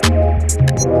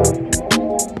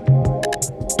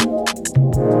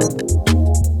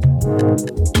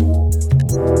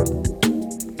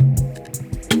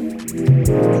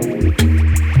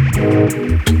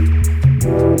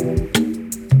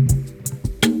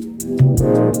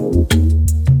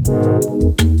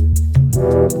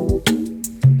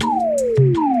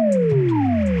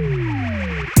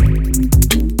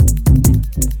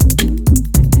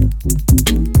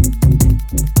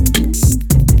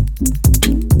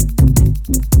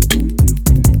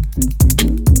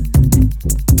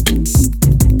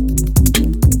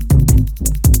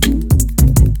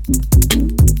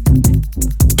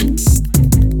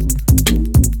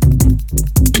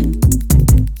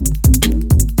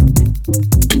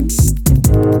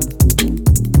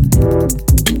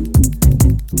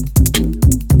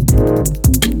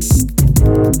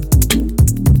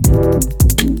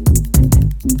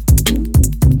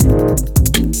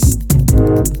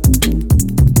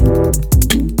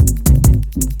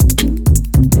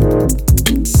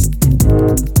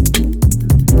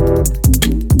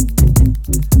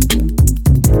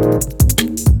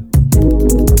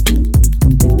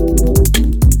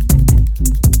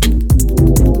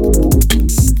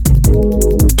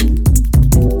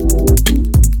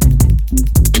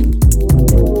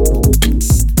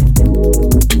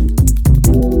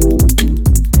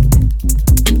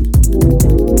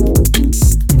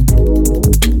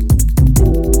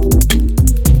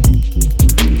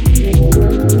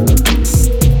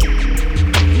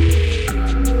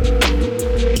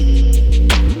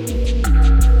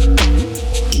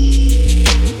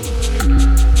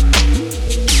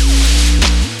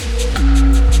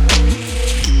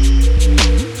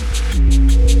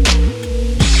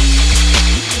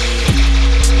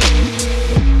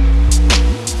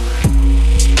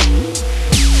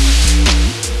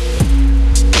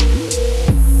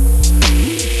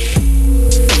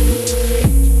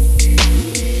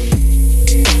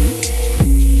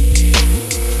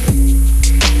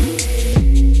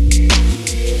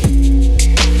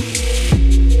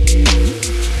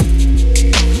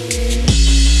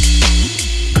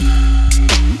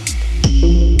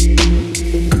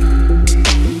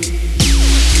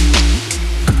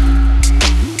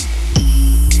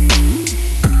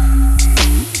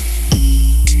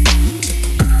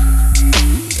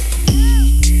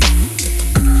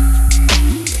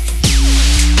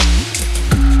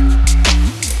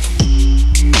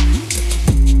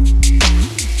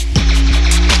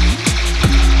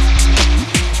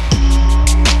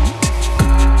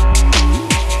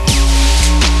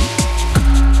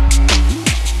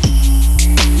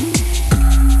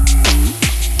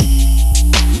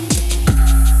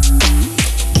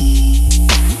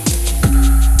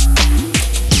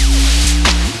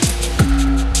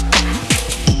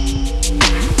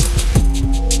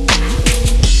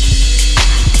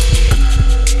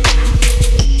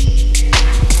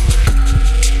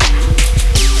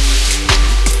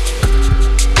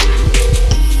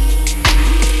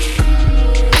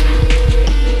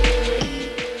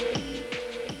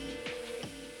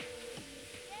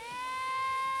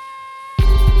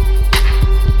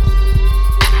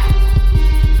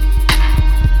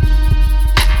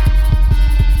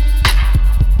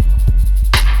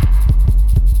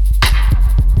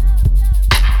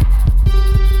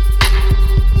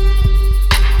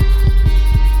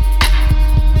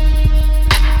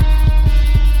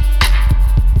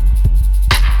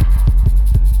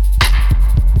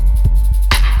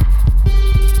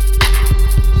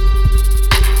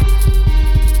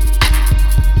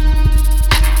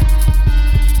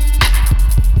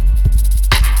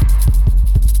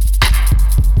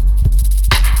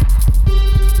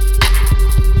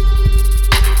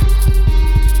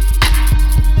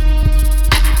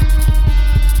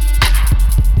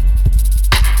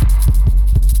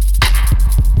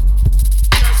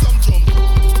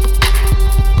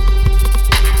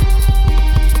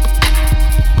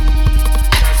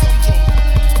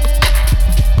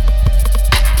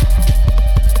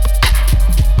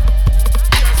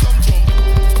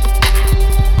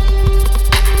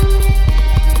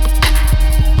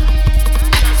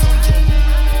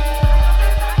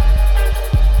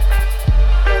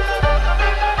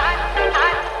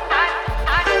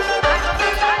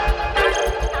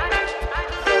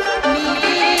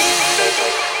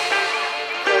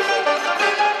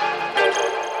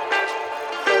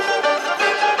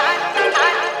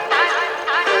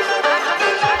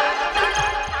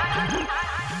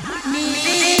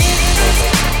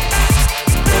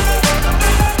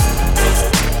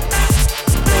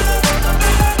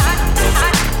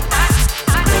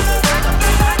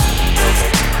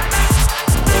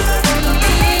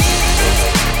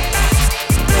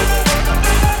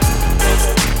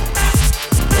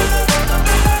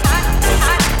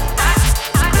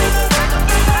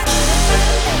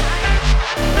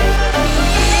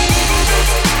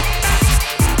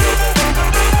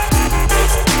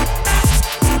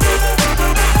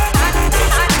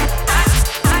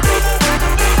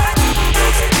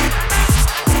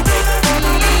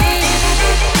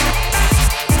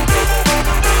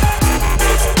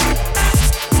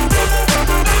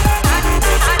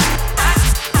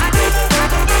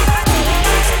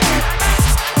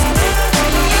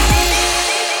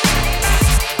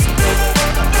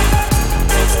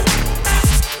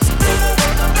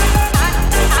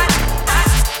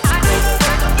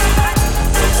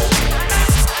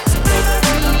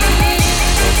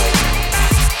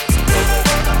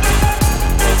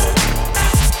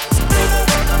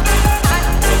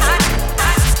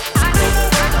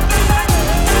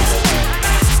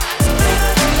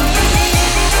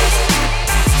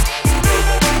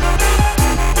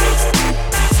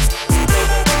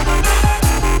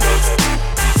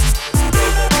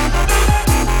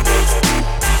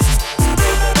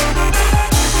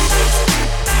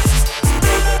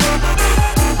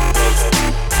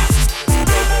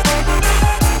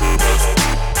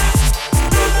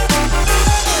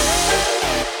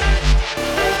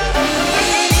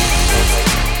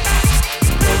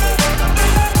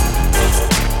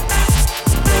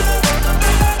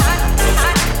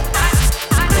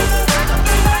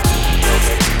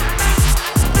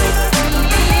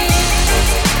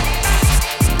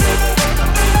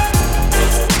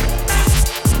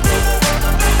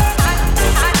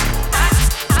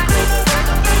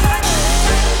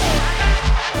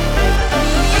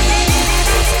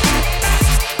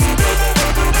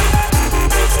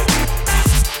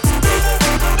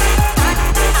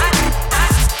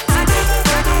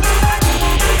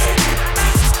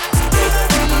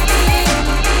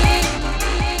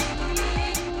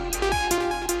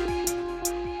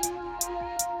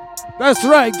 That's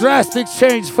right, drastic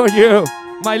change for you.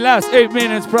 My last 8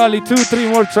 minutes, probably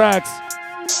 2-3 more tracks.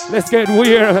 Let's get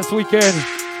weird as we can.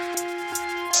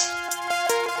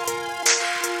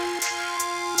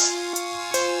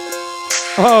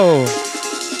 Oh.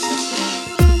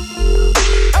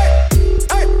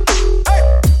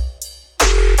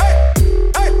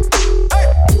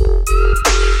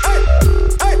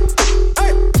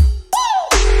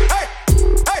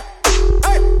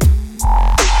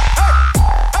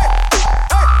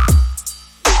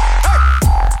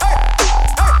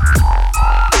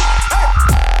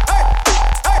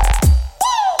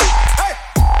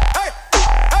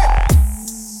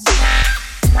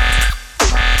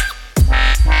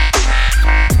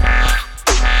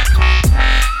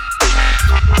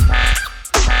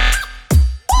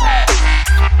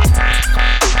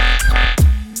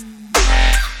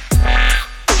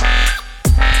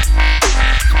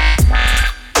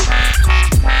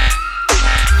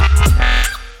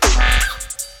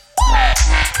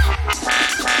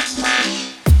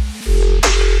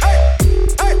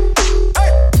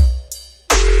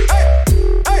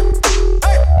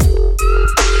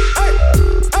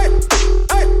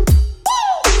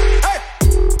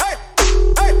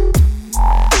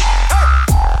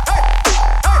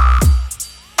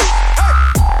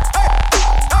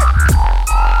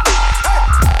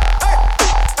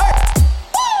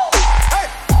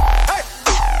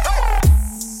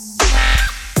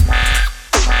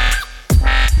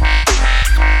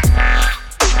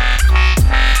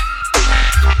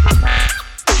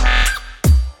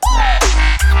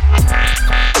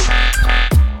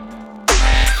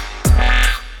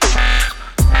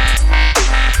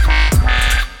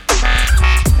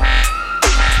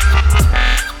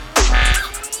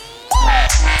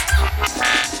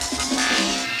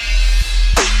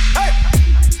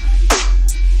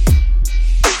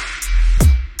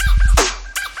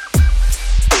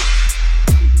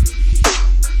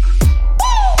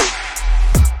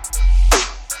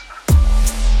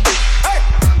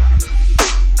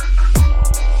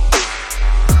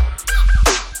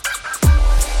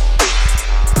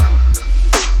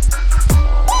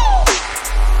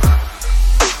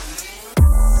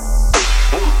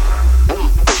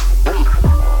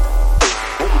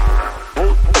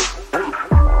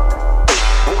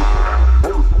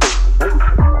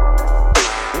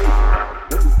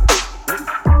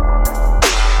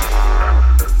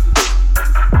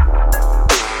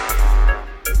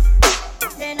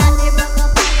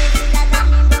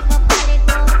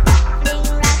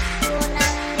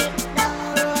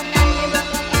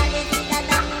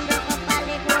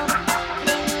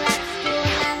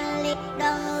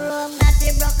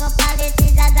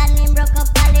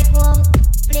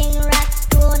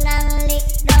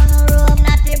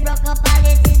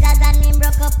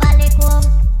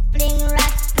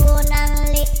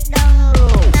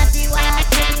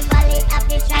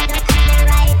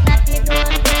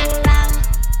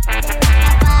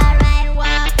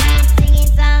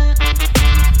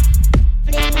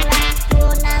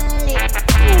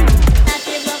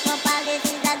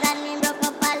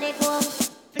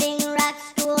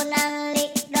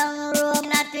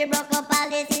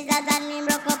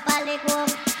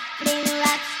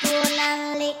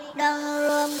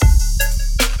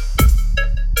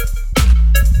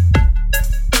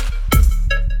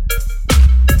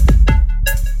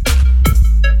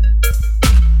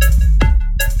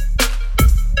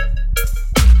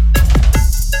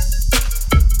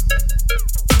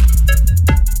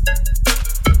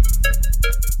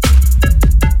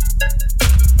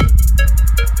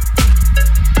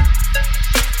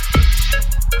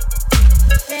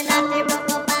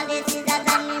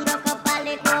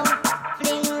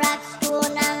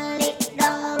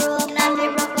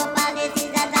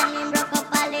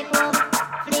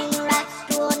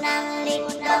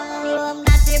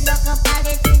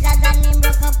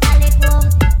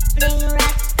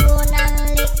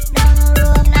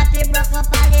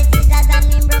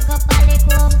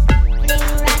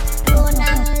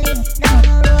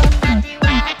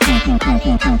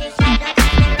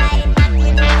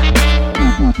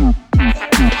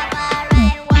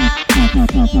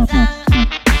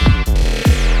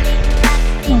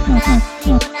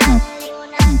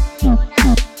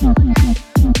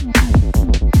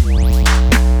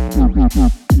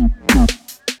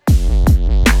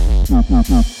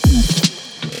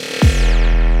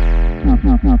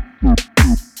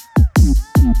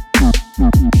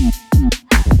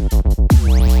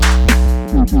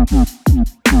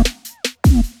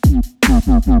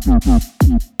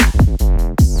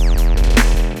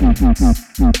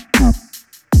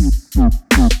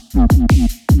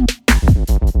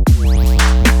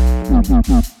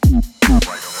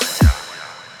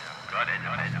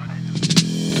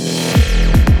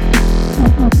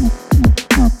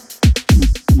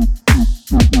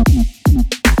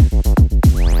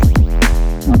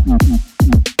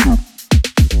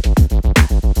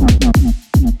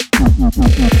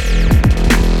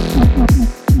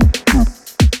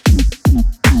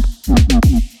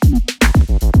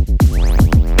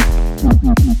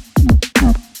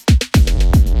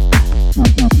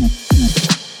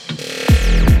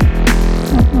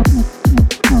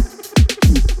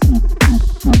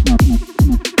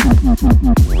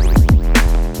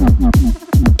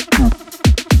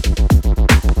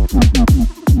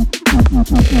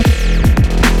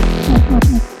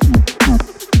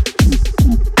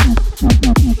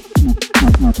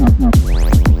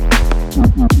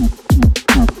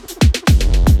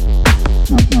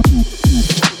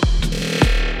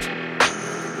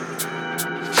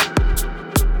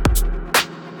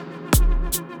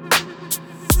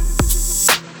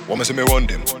 Want me see me run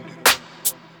them?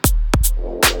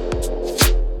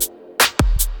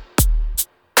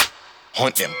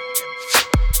 Hunt them.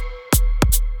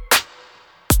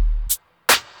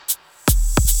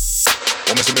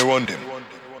 Want me see me run them?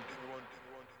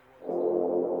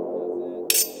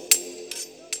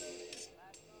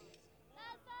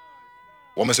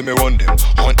 Want me see me run them?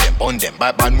 Hunt them, bun them.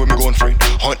 Bad man when me gon' friend.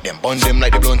 Hunt them, bun them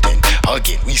like the blunt end.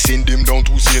 Again, we send them down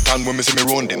to Satan when me see me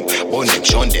run them. Bun them,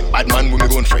 shun them. Bad man when me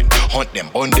gon' friend. Hunt them,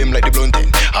 bun them like the blunt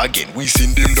end. Again, we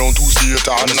send them down to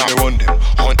Satan. Want me see me run them?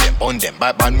 Hunt them, bun them.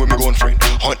 Bad man when me gon' friend.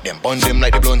 Hunt them, bun them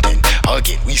like the blunt end.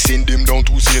 Again, we send them down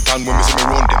to Satan when me see me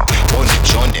run them. Bun them,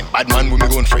 shun them. Bad man when me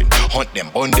gon' friend. Hunt them,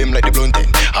 bun them like the blunt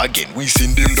end. Again, we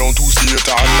send them down to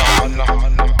Satan.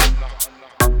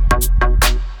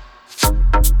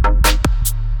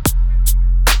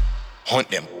 Hunt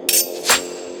them.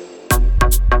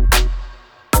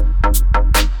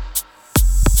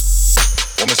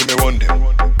 Want me see me run them?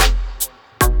 Want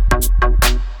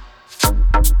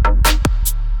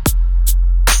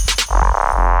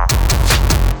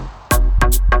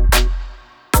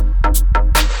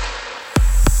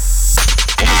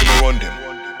me see me run them?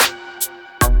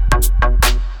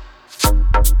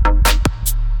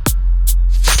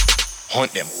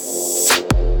 Hunt them.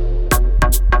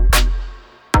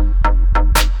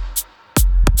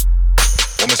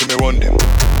 Want me see me run them?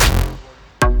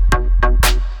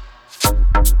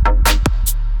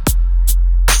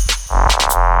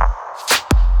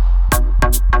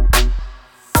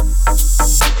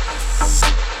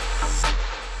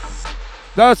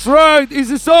 That's right, is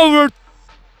this over?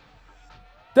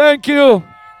 Thank you.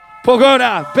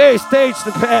 Pogoda, bass stage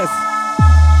the best.